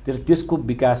 त्यसको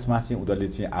विकासमा चाहिँ उनीहरूले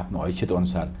चाहिँ आफ्नो हैसियत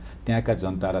अनुसार त्यहाँका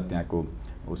जनता र त्यहाँको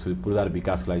उसको पूर्वाधार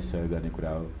विकासको लागि सहयोग गर्ने कुरा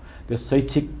हो, त्यो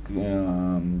शैक्षिक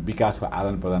विकासको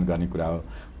आदान प्रदान गर्ने कुरा हो,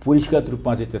 पुलिसगत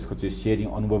रूपमा चाहिँ त्यसको चाहिँ सेयरिङ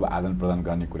अनुभव आदान प्रदान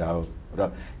गर्ने कुरा हो र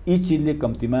यी चिजले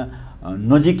कम्तीमा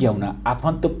नजिक ल्याउन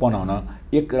आफन्तपन हुन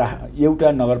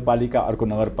एउटा नगरपालिका अर्को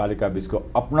नगरपालिका बिचको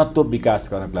अपनत्व विकास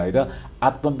गर्नको लागि र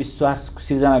आत्मविश्वास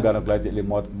सिर्जना गर्नको लागि यसले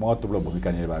महत्त्वपूर्ण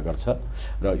भूमिका निर्वाह गर्छ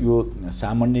र यो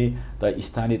सामान्य त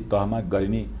स्थानीय तहमा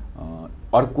गरिने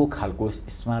अर्को खालको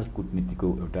स्मार्ट कूटनीतिको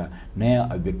एउटा नयाँ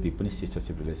अभिव्यक्ति पनि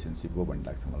सिस्टरसिप रिलेसनसिप हो भन्ने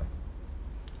लाग्छ मलाई।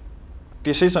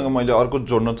 त्यसैसँग मैले अर्को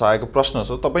जोड्न चाहेको प्रश्न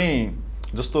छ, तपाईँ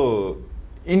जस्तो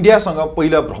इन्डियासँग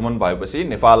पहिला भ्रमण भएपछि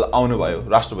नेपाल आउनुभयो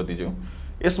राष्ट्रपतिज्यू,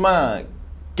 यसमा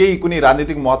केही कुनै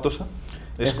राजनीतिक महत्त्व छ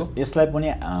यसको? यसलाई पनि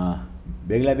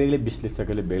बेग्ला बेग्लै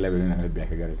विश्लेषकहरूले बेग्ला ढङ्गले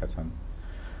व्याख्या गरेका छन्।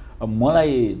 अब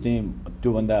मलाई चाहिँ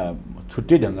त्योभन्दा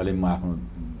छुट्टै ढङ्गले म आफ्नो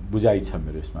बुझाइ छ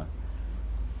मेरो यसमा।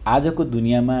 आजको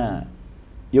दुनियाँमा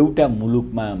एउटा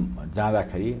मुलुकमा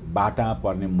जाँदाखेरि बाटामा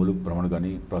पर्ने मुलुक भ्रमण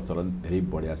गर्ने प्रचलन धेरै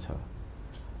बढिया छ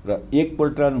र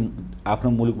एकपल्ट आफ्नो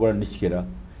मुलुकबाट निस्केर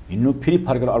हिँड्नु फेरि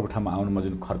फर्केर अर्को ठाउँमा आउनुमा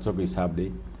जुन खर्चको हिसाबले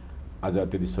आज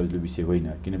त्यति सजिलो विषय होइन,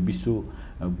 किन विश्व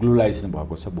ग्लोबलाइजेसन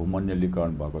भएको छ,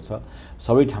 भूमण्डलीकरण भएको छ,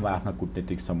 सबै ठाउँमा आफ्ना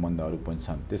कूटनीतिक सम्बन्धहरू पनि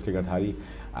छन्। त्यसले गर्दाखेरि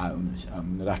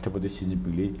राष्ट्रपति सी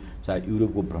जिनपिङले चाहे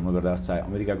युरोपको भ्रमण गर्दा, चाहे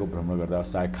अमेरिकाको भ्रमण गर्दा,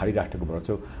 चाहे खाडी राष्ट्रको भ्रमण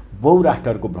गर्दा,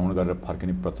 बहुराष्ट्रहरूको भ्रमण गरेर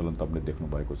फर्किने प्रचलन तपाईँले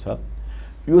देख्नुभएको छ।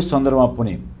 यो सन्दर्भमा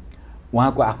पनि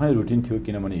उहाँको आफ्नै रुटिन थियो,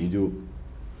 किनभने हिजो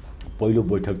पहिलो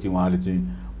बैठक चाहिँ उहाँले चाहिँ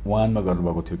वुहानमा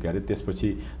गर्नुभएको थियो क्यारे, त्यसपछि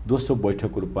दोस्रो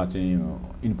बैठकको रूपमा चाहिँ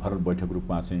इन्फर्मल बैठकको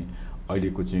रूपमा चाहिँ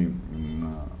अहिलेको चाहिँ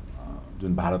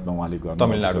जुन भारतमा उहाँले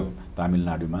गर्नु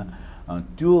तमिलनाडुमा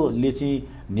त्योले चाहिँ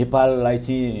नेपाललाई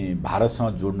चाहिँ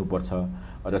भारतसँग जोड्नुपर्छ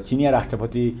र चिनिया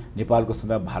राष्ट्रपति नेपालको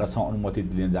सन्दर्भमा भारतसँग अनुमति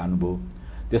लिन जानुभयो,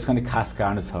 त्यसका खास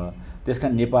कारण छ।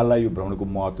 त्यसकारण नेपाललाई यो भ्रमणको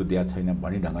महत्त्व दिएको छैन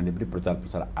भन्ने ढङ्गले पनि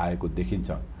प्रचार आएको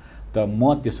देखिन्छ। त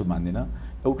म त्यसो मान्दिनँ।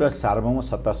 एउटा सार्वभौम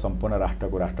सत्ता सम्पन्न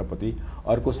राष्ट्रको राष्ट्रपति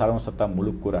अर्को सार्वभौम सत्ता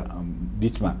मुलुकको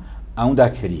बिचमा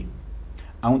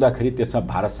आउँदाखेरि त्यसमा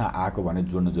भारतसँग आएको भने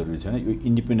जोड्न जरुरी छैन। यो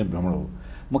इन्डिपेन्डेन्ट भ्रमण हो।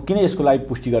 म किन यसको लागि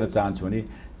पुष्टि गर्न चाहन्छु भने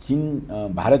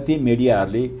भारतीय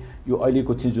मिडियाहरूले यो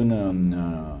अहिलेको चाहिँ जुन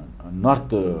नर्थ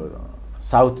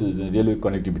साउथ रेलवे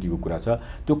कनेक्टिभिटीको कुरा छ,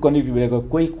 त्यो कनेक्टिभिटीको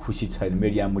कोही खुसी छैन।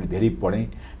 मिडिया मैले धेरै पढेँ,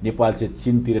 नेपाल चाहिँ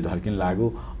चीनतिर ढल्किन लाग्यो।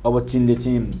 अब चीनले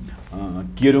चाहिँ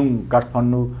केरुङ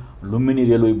काठमाडौँ लुम्बिनी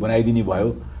रेलवे बनाइदिने भयो,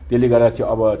 त्यसले गर्दा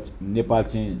चाहिँ अब नेपाल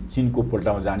चाहिँ चीनको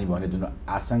पोल्टामा जाने भने जुन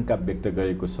आशंका व्यक्त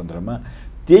गरेको सन्दर्भमा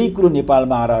त्यही कुरो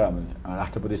नेपालमा आएर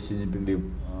राष्ट्रपति सी जिनपिङले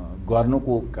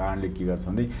गर्नुको कारणले के गर्छ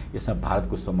भने यसमा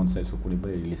भारतको सम्बन्धसँग यसको कुनै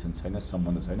पनि रिलेसन छैन,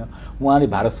 सम्बन्ध छैन। उहाँले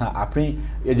भारतसँग आफ्नै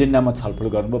एजेन्डामा छलफल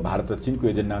गर्नुभयो, भारत र चीनको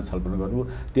एजेन्डामा छलफल गर्नुभयो।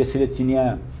 त्यसैले चिनिया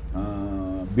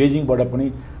बेजिङबाट पनि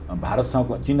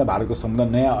भारतसँग चीन र भारतको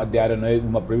सम्बन्ध नयाँ अध्याय र नयाँ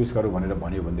युगमा प्रवेश गरौँ भनेर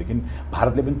भन्यो भनेदेखि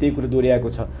भारतले पनि त्यही कुरो दोहोऱ्याएको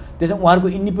छ। त्यसमा उहाँहरूको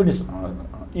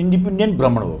इन्डिपेन्डेन्ट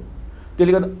भ्रमण हो।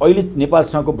 त्यसले गर्दा अहिले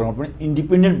नेपालसँगको भ्रमण पनि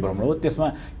इन्डिपेन्डेन्ट भ्रमण हो। त्यसमा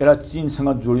एउटा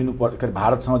चीनसँग जोडिनु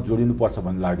भारतसँग जोडिनुपर्छ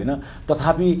भन्ने लाग्दैन।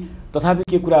 तथापि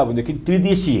के कुरा भनेदेखि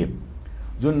त्रिदेशीय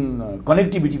जुन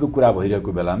कनेक्टिभिटीको कुरा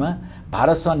भइरहेको बेलामा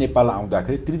भारतसँग नेपाल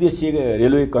आउँदाखेरि त्रिदेशीय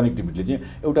रेलवे कनेक्टिभिटीले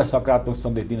चाहिँ एउटा सकारात्मक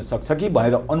सन्देश दिन सक्छ कि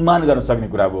भनेर अनुमान गर्न सक्ने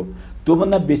कुरा हो।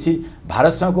 त्योभन्दा बेसी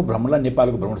भारतसँगको भ्रमणलाई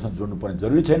नेपालको भ्रमणसँग जोड्नुपर्ने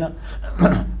जरुरी छैन।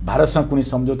 भारतसँग कुनै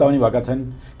सम्झौता पनि भएका छन्,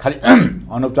 खालि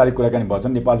अनौपचारिक कुराकानी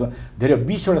भएछन्। नेपालमा धेरै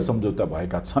 20वटा सम्झौता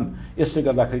भएका छन्। यसले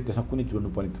गर्दाखेरि त्यसमा कुनै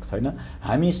जोड्नुपर्ने छैन।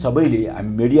 हामी सबैले, हामी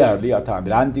मिडियाहरूले अथवा हामी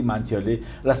राजनीतिक मान्छेहरूले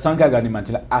र शङ्का गर्ने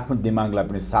मान्छेलाई आफ्नो दिमागलाई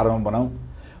पनि सार्वभौम बनाऊ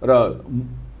र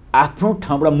आफ्नो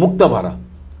ठाउँबाट मुक्त भएर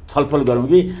छलफल गरौँ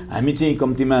कि हामी चाहिँ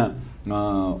कम्तीमा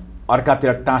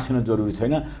अर्कातिर टाँसिनु जरुरी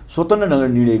छैन, स्वतन्त्र ढङ्गले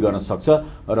निर्णय गर्न सक्छ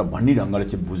र भन्ने ढङ्गले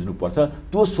चाहिँ बुझ्नुपर्छ।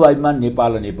 त्यो स्वाभिमान नेपाल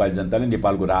र नेपाली जनताले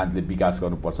नेपालको राजनीतिले विकास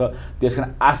गर्नुपर्छ। त्यसकारण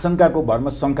आशंकाको भरमा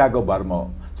शङ्काको भरमा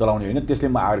चलाउने होइन।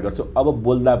 त्यसले म आग्रह गर्छु, अब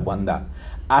बोल्दा भन्दा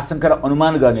आशंका र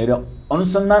अनुमान गर्ने र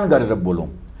अनुसन्धान गरेर बोलौँ,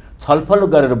 छलफल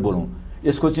गरेर बोलौँ।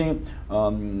 यसको चाहिँ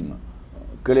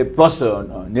के अरे प्लस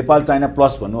नेपाल चाइना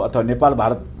प्लस भन्नु अथवा नेपाल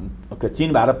भारत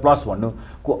चीन भारत प्लस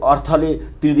भन्नुको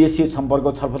अर्थले त्रिदेशीय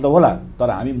सम्पर्क छलफल त होला, तर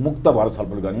हामी मुक्त भएर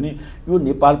छलफल गर्यौँ भने यो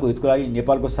नेपालको हितको लागि,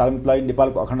 नेपालको सार्वभौमिकताको लागि,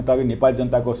 नेपालको अखण्डताको लागि, नेपाली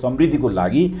जनताको समृद्धिको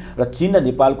लागि र चीन र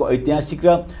नेपालको ऐतिहासिक र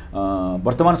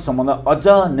वर्तमान सम्बन्ध अझ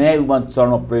नयाँ युगमा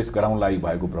चरणमा प्रवेश गराउन लागि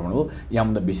भएको भ्रमण हो।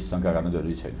 यहाँभन्दा बेसी शङ्का गर्न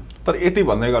जरुरी छैन। तर यति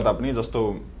भन्दै गर्दा पनि जस्तो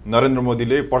नरेन्द्र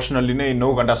मोदीले पर्सनली नै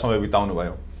 9 घण्टा समय बिताउनु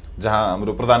भयो, जहाँ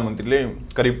हाम्रो प्रधानमन्त्रीले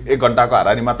करिब 1 घण्टाको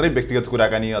हाराहारी मात्रै व्यक्तिगत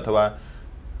कुराकानी अथवा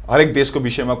हरेक देशको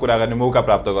विषयमा कुरा गर्ने मौका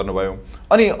प्राप्त गर्नुभयो।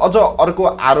 अनि अझ अर्को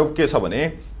आरोप के छ भने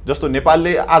जस्तो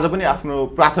नेपालले आज पनि आफ्नो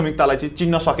प्राथमिकतालाई चाहिँ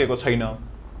चिन्न सकेको छैन।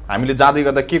 हामीले जाँदै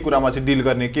गर्दा के कुरामा चाहिँ डिल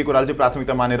गर्ने, के कुराले चाहिँ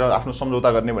प्राथमिकता मानेर आफ्नो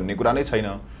सम्झौता गर्ने भन्ने कुरा नै छैन।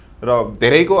 र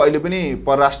धेरैको अहिले पनि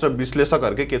परराष्ट्र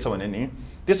विश्लेषकहरुकै के छ भने नि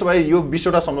त्यसो भए यो 20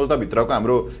 वटा सम्झौताभित्रको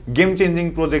हाम्रो गेम चेन्जिङ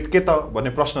प्रोजेक्ट के त भन्ने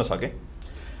प्रश्न छ के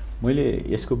मैले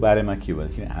यसको बारेमा के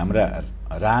भन्दाखेरि हाम्रा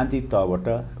राजनीतिक तहबाट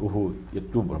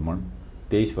यत्रो भ्रमण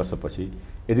 23 वर्षपछि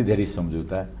यति धेरै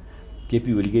सम्झौता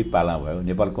केपी ओलीकै पाला भयो,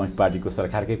 नेपाल कम्युनिस्ट पार्टीको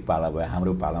सरकारकै पाला भयो,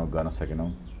 हाम्रो पालामा गर्न सकेनौँ।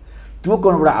 त्यो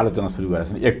कोणबाट आलोचना सुरु गरेका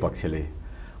छन् एक पक्षले।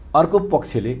 अर्को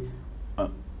पक्षले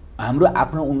हाम्रो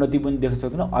आफ्नो उन्नति पनि देख्न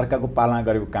सक्दैन, अर्काको पालना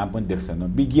गरेको काम पनि देख्न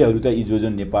सक्दैन। विज्ञहरू त यी जो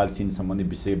नेपाल चीन सम्बन्धी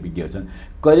विषय विज्ञहरू छन्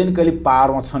कहिले न कहिले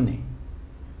पावरमा छन् नि,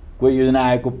 कोही योजना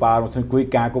आएको पावरमा छन्, कोही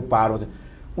कहाँको पावरमा छन्।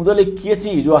 उनीहरूले के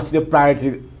चाहिँ हिजो अस्ति त्यो प्रायोरिटी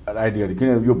राइट गरे,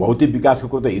 किन यो भौतिक विकासको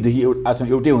कुरो त हिजोदेखि आजसम्म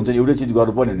एउटै हुन्छ नि, एउटै चिज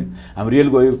गर्नुपर्ने नि। हाम्रो रेल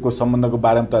गएको सम्बन्धको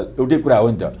बारेमा त एउटै कुरा हो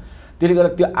नि त। त्यसले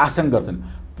गर्दा त्यो आसन गर्छन्।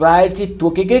 प्रायोरिटी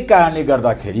तोकेकै कारणले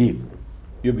गर्दाखेरि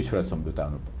यो 20 वटा सम्झौता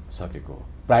हुन सकेको हो।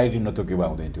 प्रायोरिटी नतोके भए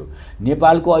हुँदैन थियो।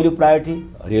 नेपालको अहिले प्रायोरिटी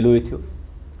रेलवे थियो,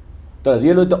 तर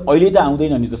रेलवे त अहिले त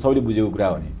आउँदैन नि, त सबैले बुझेको कुरा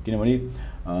हो नि। किनभने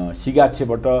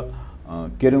सिगाछेबाट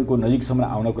केरुङको नजिकसम्म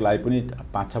आउनको लागि पनि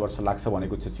 5-6 वर्ष लाग्छ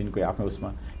भनेको छ चीनको आफ्नो उसमा।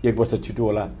 1 वर्ष छिटो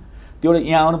होला, त्यो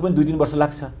यहाँ आउनु पनि 2-3 वर्ष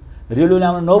लाग्छ। रेलवेले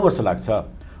आउनु 9 वर्ष लाग्छ।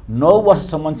 9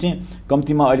 वर्षसम्म चाहिँ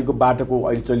कम्तीमा अहिलेको बाटोको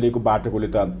अहिले चलिरहेको बाटोकोले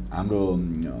त हाम्रो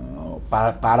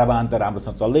पारावाहन त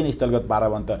राम्रोसँग चल्दैन, स्थलगत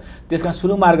पारावाहन त। त्यसकारण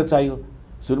सुरु मार्ग चाहियो।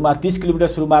 सुरुमा 30 किलोमिटर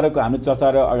सुरु मार्गको हामी चर्चा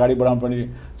र अगाडि बढाउनु पर्ने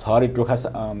छ अरे टोखा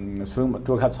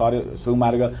छ अरे सुरु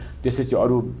मार्ग। त्यसपछि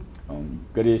अरू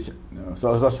के अरे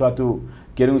रसुवातु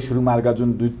केरुङ सुरु मार्ग जुन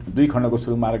दुई खण्डको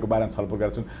सुरु मार्गको बारेमा छलफल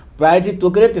गरेका छन्। प्रायोरिटी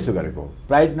तोकेरै त्यसो गरेको,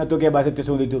 प्रायोरिटी नतोके भए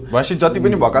त्यसो हुँदै थियो। भनेपछि जति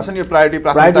पनि भएका छन् यो प्रायोरिटी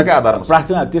प्राथमिकताकै आधारमा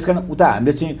प्राथमिकता। त्यसकारण उता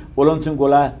हामीले चाहिँ ओलन्चुङ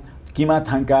गोला,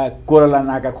 किमाथाङका कोरला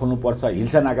नाका खोल्नुपर्छ,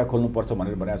 हिल्सा नाका खोल्नुपर्छ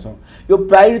भनेर भनेका छौँ। यो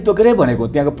प्रायोरिटी तोकेरै भनेको।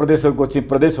 त्यहाँको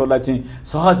प्रदेशहरूलाई चाहिँ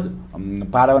सहज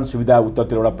पारावाहन सुविधा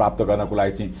उत्तरतिरबाट प्राप्त गर्नको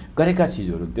लागि चाहिँ गरेका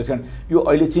चिजहरू। त्यसकारण यो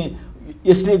अहिले चाहिँ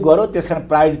यसले गर्यो, त्यसकारण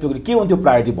प्रायोरिटी तोकेर के हुन्थ्यो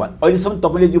प्रायोरिटी अहिलेसम्म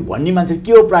तपाईँले यो भन्ने मान्छे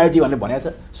के हो प्रायोरिटी भनेर भनेको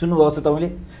छ सुन्नुभएको छ तपाईँले?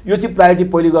 यो चाहिँ प्रायोरिटी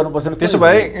पहिले गर्नुपर्छ। त्यसो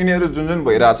भए यिनीहरू जुन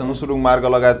भइरहेछन् सुरुङ मार्ग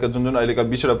लगायतका जुन अहिलेका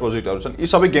 20 वटा प्रोजेक्टहरू छन् यी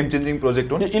सबै गेम चेन्जिङ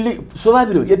प्रोजेक्ट हुन्। यसले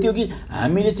स्वाभाविक हो। यति हो कि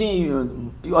हामीले चाहिँ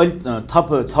अहिले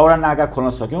थप 6 वटा नाका खोल्न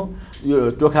सक्यौँ, यो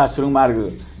टोखा सुरुङ मार्ग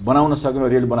बनाउन सक्यौँ,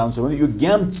 रेल बनाउन सक्यौँ। यो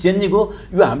गेम चेन्जिङ हो।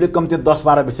 यो हामीले कम्ती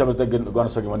 10-12 वर्षबाट गर्न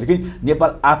सक्यौँ भनेदेखि नेपाल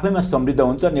आफैमा समृद्ध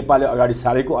हुन्छ। नेपालले अगाडि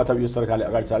सारेको अथवा यो सरकारले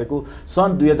अगाडि सारेको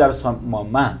सन् 2000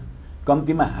 सम्ममा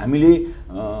कम्तीमा हामीले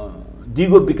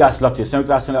दिगो विकास लक्ष्य, संयुक्त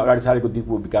राष्ट्रले अगाडि सारेको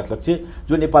दिगो विकास लक्ष्य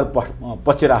जो नेपाल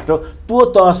पक्ष राष्ट्र त्यो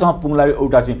तहसम्म पुग्नलाई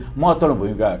एउटा चाहिँ महत्त्वपूर्ण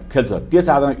भूमिका खेल्छ। त्यस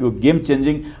आधारमा यो गेम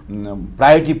चेन्जिङ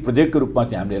प्रायोरिटी प्रोजेक्टको रूपमा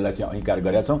चाहिँ हामीले यसलाई चाहिँ अंगीकार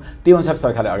गरेका छौँ। त्यही अनुसार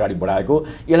सरकारले अगाडि बढाएको।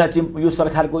 यसलाई चाहिँ यो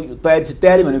सरकारको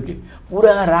तयारी भनेको के?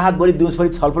 पुरा रातभरि दिउँसभरि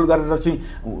छलफल गरेर चाहिँ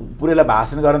पुरैलाई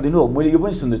भाषण गर्न दिनु हो। मैले यो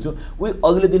पनि सुन्दैछु उही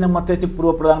अघिल्लो दिन मात्रै चाहिँ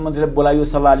पूर्व प्रधानमन्त्रीले बोलायो,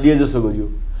 सल्लाह लिए जसो गरियो,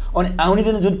 अनि आउने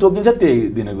दिन जुन तोकिन्छ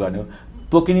त्यही दिन गर्ने हो।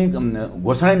 तोकिने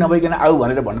घोषणा नभइकन आऊ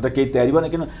भनेर भन्न त केही तयारी भएन।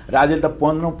 किन राज्यले त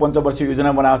 15 वर्ष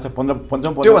योजना बनाएको छ।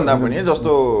 15 त्योभन्दा पनि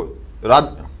जस्तो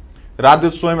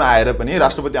राजदूत स्वयं आएर पनि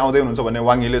राष्ट्रपति आउँदै हुनुहुन्छ भने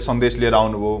वाङीले सन्देश लिएर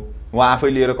आउनुभयो, उहाँ आफै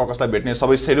लिएर ककसलाई भेट्ने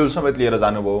सबै सेड्युल समेत लिएर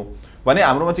जानुभयो भने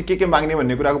हाम्रोमा चाहिँ के माग्ने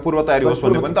भन्ने कुराको पूर्व तयारी होस्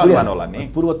भन्ने पनि त अनुमान होला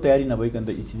नि। पूर्व तयारी नभइकन त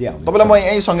यी चिजै आउँदैन। तपाईँलाई म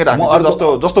यहीँ सँगै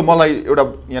राख्छु। जस्तो मलाई एउटा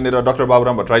यहाँनिर डाक्टर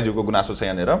बाबुराम भट्टराईज्यूको गुनासो छ।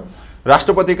 यहाँनिर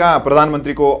राष्ट्रपतिका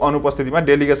प्रधानमन्त्रीको अनुपस्थितिमा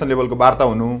डेलिगेसन लेभलको वार्ता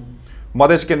हुनु,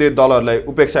 मधेस केन्द्रित दलहरूलाई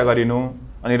उपेक्षा गरिनु,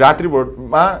 अनि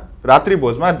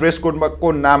रात्रिभोजमा ड्रेस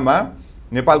कोडको नाममा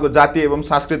नेपालको जातीय एवं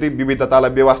सांस्कृतिक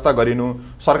विविधतालाई व्यवस्था गरिनु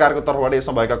सरकारको तर्फबाट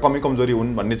यसमा भएका कमी कमजोरी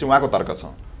हुन् भन्ने चाहिँ उहाँको तर्क छ।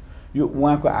 यो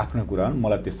उहाँको आफ्नो कुरा हो,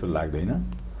 मलाई त्यस्तो लाग्दैन।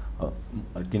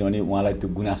 किनभने उहाँलाई त्यो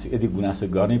गुनासो यदि गुनासो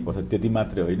गर्नै पर्छ त्यति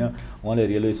मात्रै होइन, उहाँले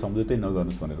रेलवे सम्झौतै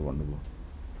नगर्नुहोस् भनेर भन्नुभयो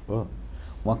हो।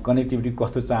 उहाँ कनेक्टिभिटी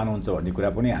कस्तो चाहनुहुन्छ भन्ने कुरा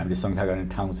पनि हामीले सङ्ख्या गर्ने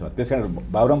ठाउँ छ।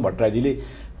 त्यसकारण बाबुराम भट्टराईजीले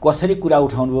कसरी कुरा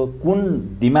उठाउनु भयो, कुन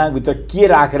दिमागभित्र के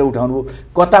राखेर उठाउनु भयो,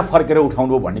 कता फर्केर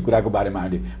उठाउनु भयो भन्ने कुराको बारेमा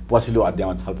हामीले पछिल्लो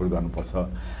अध्यायमा छलफल गर्नुपर्छ।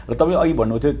 र तपाईँले अघि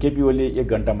भन्नुभएको थियो केपी ओलीले 1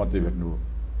 घन्टा मात्रै भेट्नुभयो।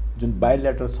 जुन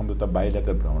बायोलेटरल सम्झौता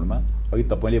बायोलेटरल भ्रमणमा अघि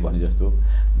तपाईँले भने जस्तो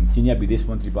चिनिया विदेश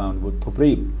मन्त्री पनि आउनुभयो,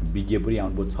 थुप्रै विज्ञ पनि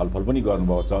आउनुभयो, छलफल पनि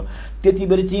गर्नुभएको छ। त्यति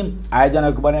बेला चाहिँ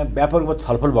आयोजनाको बारेमा व्यापक रूपमा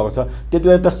छलफल भएको छ। त्यति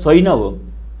बेला त सही न हो,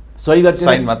 सही गरी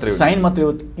साइन मात्रै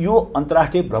हो। यो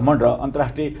अन्तर्राष्ट्रिय भ्रमण र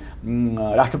अन्तर्राष्ट्रिय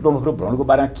राष्ट्र प्रमुखको भ्रमणको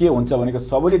बारेमा के हुन्छ भनेको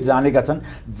सबैले जानेका छन्।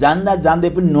 जान्दै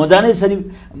पनि नजानेसरी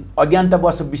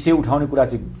अज्ञानतावश विषय उठाउने कुरा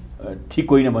चाहिँ ठिक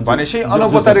होइन भन्छ। भनेपछि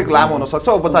अनौपचारिक लामो हुनसक्छ,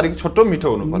 औपचारिक छोटो मिठो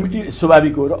हुनुपर्ने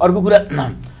स्वाभाविक हो। र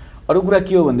अर्को कुरा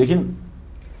के हो भनेदेखि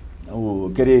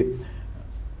के अरे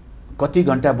कति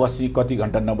घन्टा बस्ने कति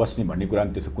घन्टा नबस्ने भन्ने कुरा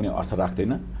त्यसको कुनै अर्थ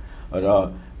राख्दैन। र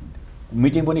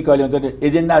मिटिङ पनि कहिले हुन्छ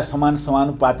एजेन्डा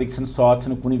समानुपातिक छन्, सहज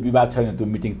छन्, कुनै विवाद छैन, त्यो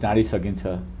मिटिङ चाँडै सकिन्छ।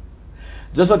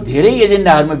 जसमा धेरै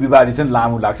एजेन्डाहरूमा विवादित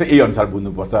लामो लाग्छ, यही अनुसार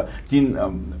बुझ्नुपर्छ। चीन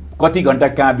कति घन्टा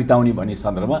कहाँ बिताउने भन्ने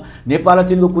सन्दर्भमा नेपाल र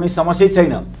चीनको कुनै समस्यै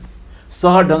छैन।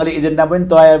 सहज ढङ्गले एजेन्डा पनि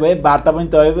तय भए, वार्ता पनि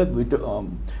तय भए,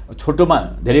 छोटोमा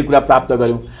धेरै कुरा प्राप्त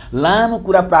गऱ्यौँ। लामो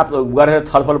कुरा प्राप्त गरेर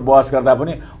छलफल बहस गर्दा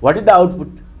पनि व्हाट इज द आउटपुट,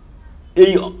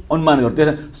 यही अनुमान गर्छ।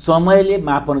 त्यसमा समयले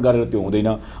मापन गरेर त्यो हुँदैन।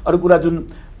 अरू कुरा जुन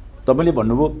तपाईँले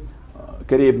भन्नुभयो,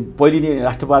 के अरे पहिले नै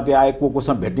राष्ट्रपति आए,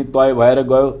 कोसँग भेट्ने तय भएर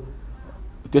गयो,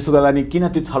 त्यसो गर्दा नि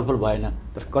किन त्यो छलफल भएन?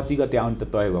 तर कति गते आउने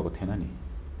त तय भएको थिएन नि।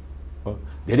 हो,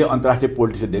 धेरै अन्तर्राष्ट्रिय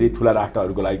पोलिटिक्स, धेरै ठुला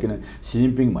राष्ट्रहरूको लागि, किन सी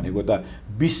जिनपिङ भनेको त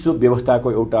विश्व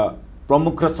व्यवस्थाको एउटा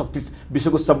प्रमुख र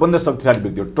विश्वको सबभन्दा शक्तिशाली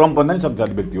व्यक्ति हो, ट्रम्पभन्दा नि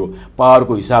शक्तिशाली व्यक्ति हो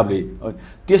पावरको हिसाबले।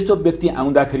 त्यस्तो व्यक्ति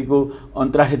आउँदाखेरिको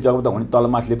अन्तर्राष्ट्रिय जगतमा हुने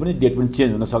तलमाथिले पनि डेट पनि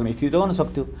चेन्ज हुन सक्ने स्थिति रहन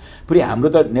सक्थ्यो। फेरि हाम्रो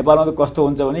त नेपालमा त कस्तो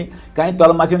हुन्छ भने काहीँ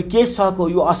तलमाथि भने के सको,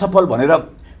 यो असफल भनेर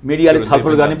मिडियाले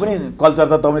छलफल गर्ने पनि कल्चर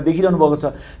त तपाईँले देखिरहनु भएको छ।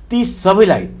 ती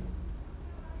सबैलाई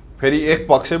फेरि एक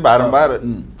पक्ष बारम्बार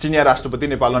चिनिया राष्ट्रपति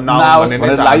नेपालमा नआओस्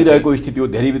भनेर लागिरहेको स्थिति हो।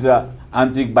 धेरैभित्र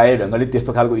आन्तरिक बाह्य ढङ्गले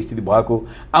त्यस्तो खालको स्थिति भएको,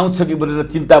 आउँछ कि भनेर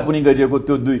चिन्ता पनि गरिएको।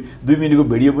 त्यो दुई मिनटको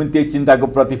भिडियो पनि त्यही चिन्ताको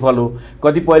प्रतिफल हो।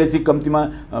 कतिपयले चाहिँ कम्तीमा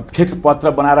फेक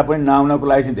पत्र बनाएर पनि नआउनको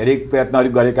लागि चाहिँ धेरै प्रयत्नहरू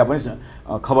गरेका पनि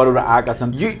खबरहरू आएका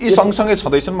छन्। यी सँगसँगै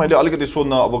छँदैछन्। मैले अलिकति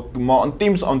सोध्न, अब म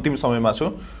अन्तिम समयमा छु।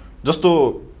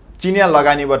 जस्तो चिनिया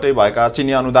लगानीबाटै भएका,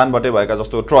 चिनिया अनुदानबाटै भएका,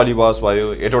 जस्तो ट्रली बस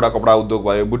भयो, हेटौडा कपडा उद्योग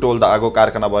भयो, बुटोल धागो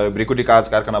कारखाना भयो, भ्रिकुटी काज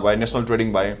कारखाना भयो, नेसनल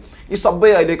ट्रेडिङ भयो, यी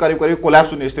सबै अहिले करिब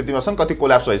कोल्याप्स हुने स्थितिमा छन्, कति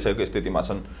कोल्याप्स भइसकेको स्थितिमा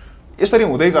छन्। यसरी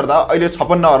हुँदै गर्दा अहिले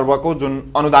 56 अर्बको जुन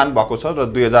अनुदान भएको छ र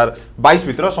 2022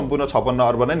 भित्र सम्पूर्ण 56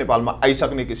 अर्ब नै नेपालमा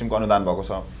आइसक्ने किसिमको अनुदान भएको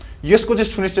छ। यसको चाहिँ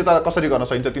सुनिश्चितता कसरी गर्न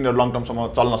सकिन्छ, तिनीहरू लङ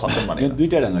टर्मसम्म चल्न सक्छन् भने?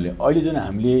 दुईटा ढङ्गले अहिले जुन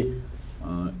हामीले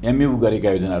एमयु गरेका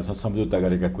योजनाहरू छन्, सम्झौता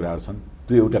गरेका कुराहरू छन्,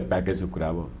 त्यो एउटा प्याकेजको कुरा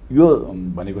हो। यो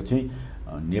भनेको चाहिँ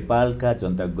नेपालका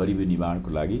जनता गरिबी निवारणको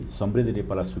लागि, समृद्ध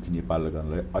नेपाल र सुखी नेपाल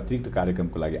गर्नलाई अतिरिक्त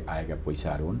कार्यक्रमको लागि आएका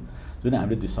पैसाहरू हुन्, जुन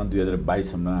हामीले सन्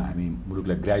 2022 सम्म हामी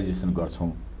मुलुकलाई ग्रेजुएसन गर्छौँ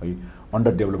है,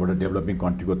 अन्डर डेभलपबाट डेभलपिङ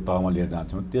कन्ट्रीको तहमा लिएर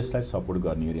जान्छौँ, त्यसलाई सपोर्ट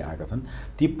गर्ने गरी आएका छन्।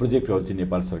 ती प्रोजेक्टहरू चाहिँ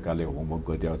नेपाल सरकारले होमवर्क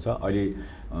गरिरहेको छ। अहिले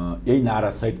यही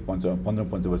नारासहित 15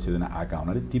 पञ्चवर्ष योजना आएका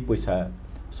हुनाले ती पैसा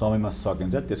समयमा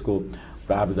सकिन्छ। त्यसको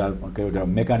प्रावधानको एउटा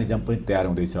मेकानिजम पनि तयार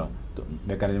हुँदैछ। त्यो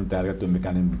मेकानिजम तयार गरेर त्यो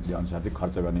मेकानिजम अनुसार चाहिँ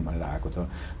खर्च गर्ने भनेर आएको छ।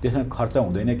 त्यसमा खर्च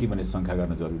हुँदैन कि भन्ने शङ्का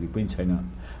गर्न जरुरी पनि छैन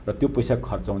र त्यो पैसा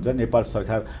खर्च हुन्छ। नेपाल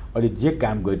सरकार अहिले जे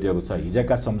काम गरिरहेको छ,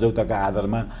 हिजोका सम्झौताका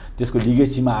आधारमा, त्यसको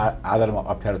लिगेसीमा आधारमा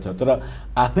अप्ठ्यारो छ, तर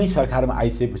आफै सरकारमा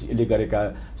आइसकेपछि यसले गरेका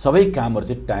सबै कामहरू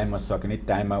चाहिँ टाइममा सक्ने,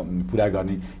 टाइममा पुरा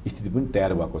गर्ने स्थिति पनि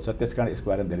तयार भएको छ। त्यसकारण यसको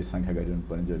बारेमा धेरै शङ्का गरिरहनु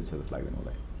पर्ने जरुरी छ जस्तो लाग्दैन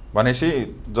मलाई।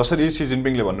 भनेपछि जसरी सी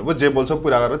जिनपिङले भन्नुभयो, जे बोल्छ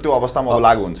पुरा गरेर त्यो अवस्थामा अब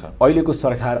लागू हुन्छ। अहिलेको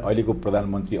सरकार, अहिलेको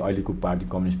प्रधानमन्त्री, अहिलेको पार्टी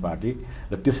कम्युनिस्ट पार्टी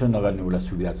र त्यसो नगर्ने एउटा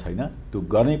सुविधा छैन। त्यो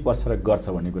गर्नै पर्छ र गर्छ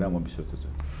भन्ने कुरा म विश्वस्त छु।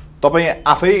 तपाईँ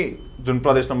आफै जुन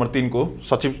प्रदेश नम्बर 3 को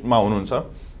सचिवमा हुनुहुन्छ,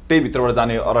 त्यही भित्रबाट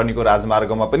जाने अरनिको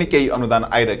राजमार्गमा पनि केही अनुदान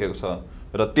आइरहेको छ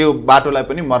र त्यो बाटोलाई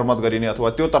पनि मर्मत गरिने अथवा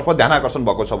त्योतर्फ ध्यानाकर्षण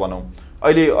भएको छ भनौँ।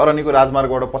 अहिले अरनिको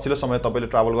राजमार्गबाट पछिल्लो समय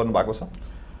तपाईँले ट्राभल गर्नुभएको छ?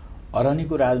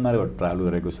 अरनिको राजमार्गबाट ट्राभल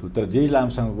गरेको छु, तर जी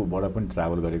लामसाङबाट पनि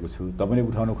ट्राभल गरेको छु। तपाईँले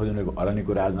उठाउन खोज्नुभएको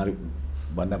अरनिको राजमार्ग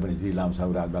भन्दा पनि जी लामसाङ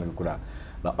राजमार्गको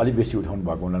कुरालाई अलिक बेसी उठाउनु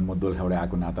भएको हुनाले म दोलखाबाट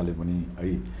आएको नाताले पनि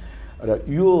है। र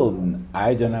यो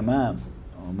आयोजनामा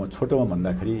म छोटोमा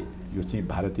भन्दाखेरि यो चाहिँ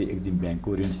भारतीय एक्जिम ब्याङ्कको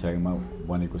ऋण सहयोगमा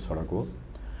बनेको सडक हो।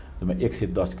 जसमा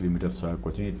 110 किलोमिटर सडकको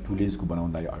चाहिँ 2 लेन्सको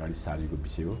बनाउँदा अगाडि सारेको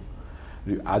विषय हो।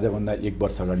 र आजभन्दा 1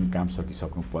 वर्ष अगाडि काम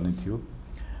सकिसक्नु पर्ने थियो,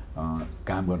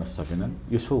 काम गर्न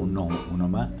सकेनन्। यसो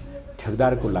हुनमा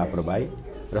ठेकदारको लापरवाही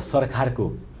र सरकारको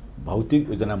भौतिक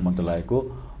योजना मन्त्रालयको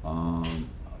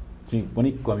चाहिँ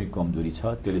पनि कमजोरी छ।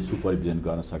 त्यसले सुपरभिजन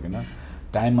गर्न सकेन,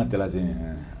 टाइममा त्यसलाई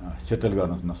चाहिँ सेटल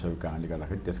गर्न नसकेको कारणले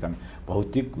गर्दाखेरि त्यसकारण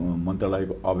भौतिक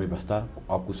मन्त्रालयको अव्यवस्था,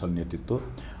 अकुशल नेतृत्व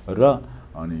र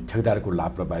अनि ठेकदारको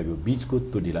लापरवाही बिचको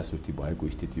त्यो ढिलासुस्ती भएको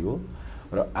स्थिति हो।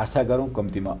 र आशा गरौँ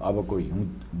कम्तीमा अबको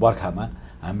बर्खामा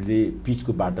हामीले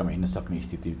पिचको बाटोमा हिँड्न सक्ने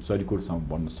स्थिति चरिकोटसम्म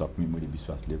बढ्न सक्ने मैले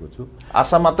विश्वास लिएको छु।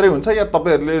 आशा मात्रै हुन्छ या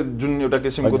तपाईँहरूले जुन एउटा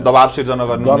किसिमको दबाब सिर्जना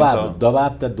गर्नुहुन्छ?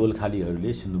 दबाब त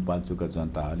दोलखालीहरूले, सिन्धुपाल्चोकका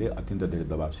जनताहरूले अत्यन्त धेरै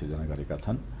दबाब सिर्जना गरेका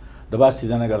छन्। दबाब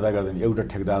सिर्जना गर्दा एउटा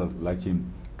ठेकदारलाई चाहिँ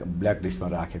ब्ल्याक लिस्टमा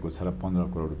राखेको छ र 15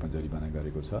 करोड रुपियाँ जरिवाना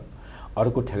गरेको छ।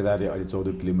 अर्को ठेकदारले अहिले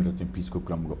 14 किलोमिटर चाहिँ पिचको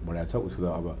क्रम बढाएको छ, उसको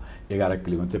अब 11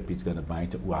 किलोमिटर पिच गर्न बाँकी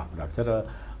छ, ऊ आफू लाग्छ। र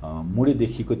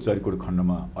मुडेदेखिको चरिकोट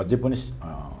खण्डमा अझै पनि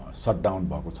सटडाउन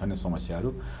भएको छैन समस्याहरू,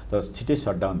 तर छिटै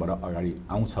सटडाउन भएर अगाडि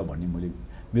आउँछ भन्ने मैले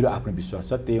मेरो आफ्नो विश्वास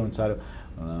छ। त्यही अनुसार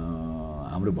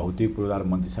हाम्रो भौतिक पूर्वाधार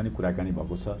मन्त्रीसँग कुराकानी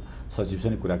भएको छ,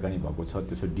 सचिवसँग कुराकानी भएको छ,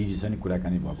 त्यसो डिजीसँग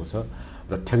कुराकानी भएको छ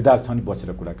र ठेकदारसँग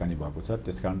बसेर कुराकानी भएको छ।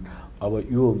 त्यसकारण अब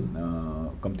यो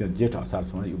कम्तीमा जेठ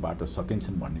असारसम्म यो बाटो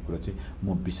सकिन्छन् भन्ने कुरा चाहिँ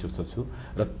म विश्वस्त छु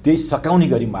र त्यही सकाउने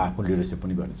गरी म आफ्नो लिडरसिप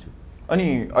पनि गर्नेछु। अनि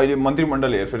अहिले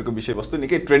मन्त्रीमण्डल हेरफेरको विषयवस्तु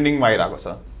निकै ट्रेन्डिङमा आइरहेको छ,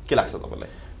 के लाग्छ तपाईँलाई?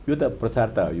 यो त प्रचार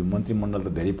त यो मन्त्रीमण्डल त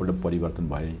धेरैपल्ट परिवर्तन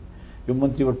भए। यो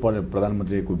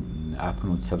प्रधानमन्त्रीको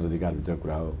आफ्नो क्षेत्राधिकारभित्र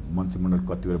कुरा हो। मन्त्रीमण्डल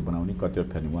कति बेर बनाउने, कति बेर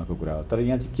फेर्ने उहाँको कुरा हो। तर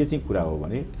यहाँ चाहिँ के चाहिँ कुरा हो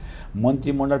भने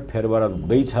मन्त्रीमण्डल फेरबदल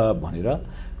हुँदैछ भनेर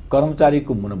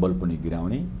कर्मचारीको मनोबल पनि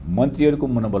गिराउने, मन्त्रीहरूको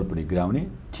मनोबल पनि गिराउने,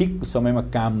 ठिक समयमा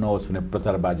काम नहोस् भने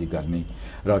प्रचारबाजी गर्ने।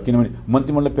 र किनभने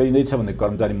मन्त्रीमण्डल फेरिँदैछ भने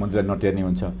कर्मचारी मन्त्रीलाई नटेर्ने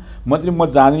हुन्छ, मन्त्री म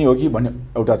जाँदिने हो कि भन्ने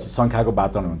एउटा सङ्ख्याको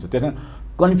वातावरण हुन्छ। त्यस कारण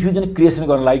कन्फ्युजन क्रिएसन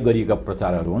गर्नलाई गरिएका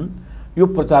प्रचारहरू हुन्। यो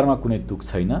प्रचारमा कुनै तुक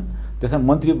छैन। त्यसमा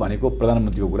मन्त्री भनेको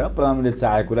प्रधानमन्त्रीको कुरा, प्रधानमन्त्रीले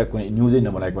चाहेको कुरा कुनै न्युजै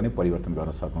नबनाएको पनि परिवर्तन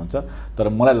गर्न सक्नुहुन्छ। तर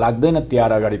मलाई लाग्दैन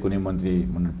तिहार अगाडि कुनै मन्त्री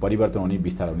परिवर्तन हुने,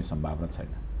 विस्तार हुने सम्भावना छैन।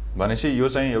 भनेपछि यो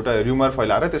चाहिँ एउटा र्युमर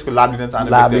फैलाएर त्यसको लाभ लिन चाहने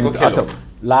व्यक्तिको खेल हो।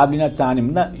 लाभ लिन चाहने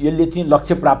भन्दा यसले चाहिँ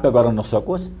लक्ष्य प्राप्त गर्न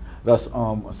नसकोस् र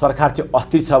सरकार चाहिँ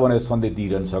अस्थिर छ भनेर सन्देश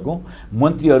दिइरहन सकौँ,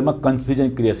 मन्त्रीहरूमा कन्फ्युजन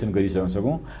क्रिएसन गरिसक्न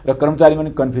सकौँ र कर्मचारीमा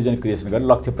पनि कन्फ्युजन क्रिएसन गरेर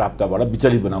लक्ष्य प्राप्तबाट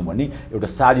विचलित बनाऊँ भन्ने एउटा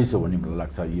साजिस हो भन्ने मलाई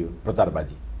लाग्छ यो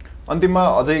प्रचारबाजी। अन्तिममा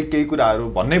अझै केही कुराहरू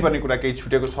भन्नै पर्ने कुरा केही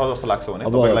छुटेको छ जस्तो लाग्छ भने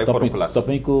तपाईँलाई फोरम खुला छ।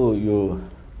 तपाईँको यो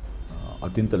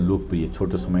अत्यन्त लोकप्रिय,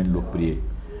 छोटो समय लोकप्रिय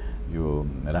यो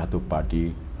रातो पार्टी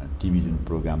टिभी जुन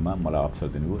प्रोग्राममा मलाई अवसर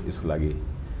दिनुभयो, यसको लागि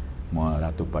म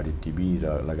रातो पार्टी टिभी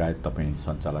र लगायत तपाईँ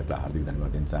सञ्चालकलाई हार्दिक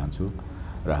धन्यवाद दिन चाहन्छु।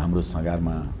 र हाम्रो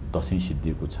सङ्घारमा दसैँ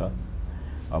सिद्धिएको छ।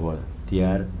 अब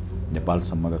तिहार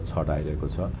नेपालसम्म र छठ आइरहेको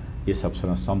छ। यस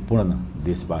अवसरमा सम्पूर्ण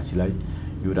देशवासीलाई,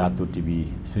 यो रातो टिभी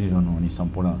सुनिरहनु हुने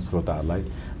सम्पूर्ण श्रोताहरूलाई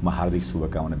म हार्दिक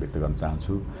शुभकामना व्यक्त गर्न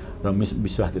चाहन्छु र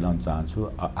विश्वास दिलाउन चाहन्छु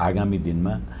आगामी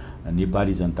दिनमा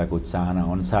नेपाली जनताको चाहना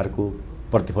अनुसारको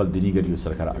प्रतिफल दिने गरी यो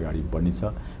सरकार अगाडि बढ्नेछ।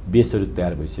 बेसहरू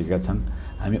तयार भइसकेका छन्।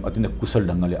 हामी अत्यन्त कुशल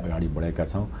ढङ्गले अगाडि बढेका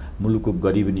छौँ। मुलुकको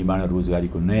गरिबी निवारण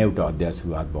रोजगारीको नयाँ एउटा अध्याय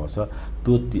सुरुवात भएको छ।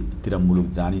 त्योतिर मुलुक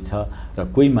जानेछ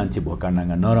र कोही मान्छे भोका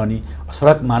नाङ्गा नरहने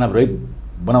सडक मानव रहित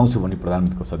बनाउँछु भन्ने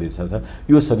प्रधानमन्त्रीको सदिच्छा छ।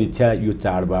 यो सदिच्छा, यो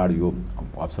चाडबाड, यो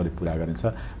अवसरले पुरा गर्नेछ।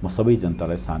 म सबै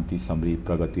जनतालाई शान्ति, समृद्धि,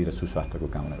 प्रगति र सुस्वास्थ्यको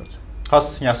कामना गर्छु।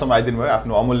 हस्, यहाँसम्म आइदिनु भयो।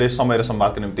 आफ्नो अमूल्य समय र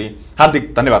संवादको निम्ति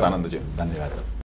हार्दिक धन्यवाद आनन्दज्यू। धन्यवाद।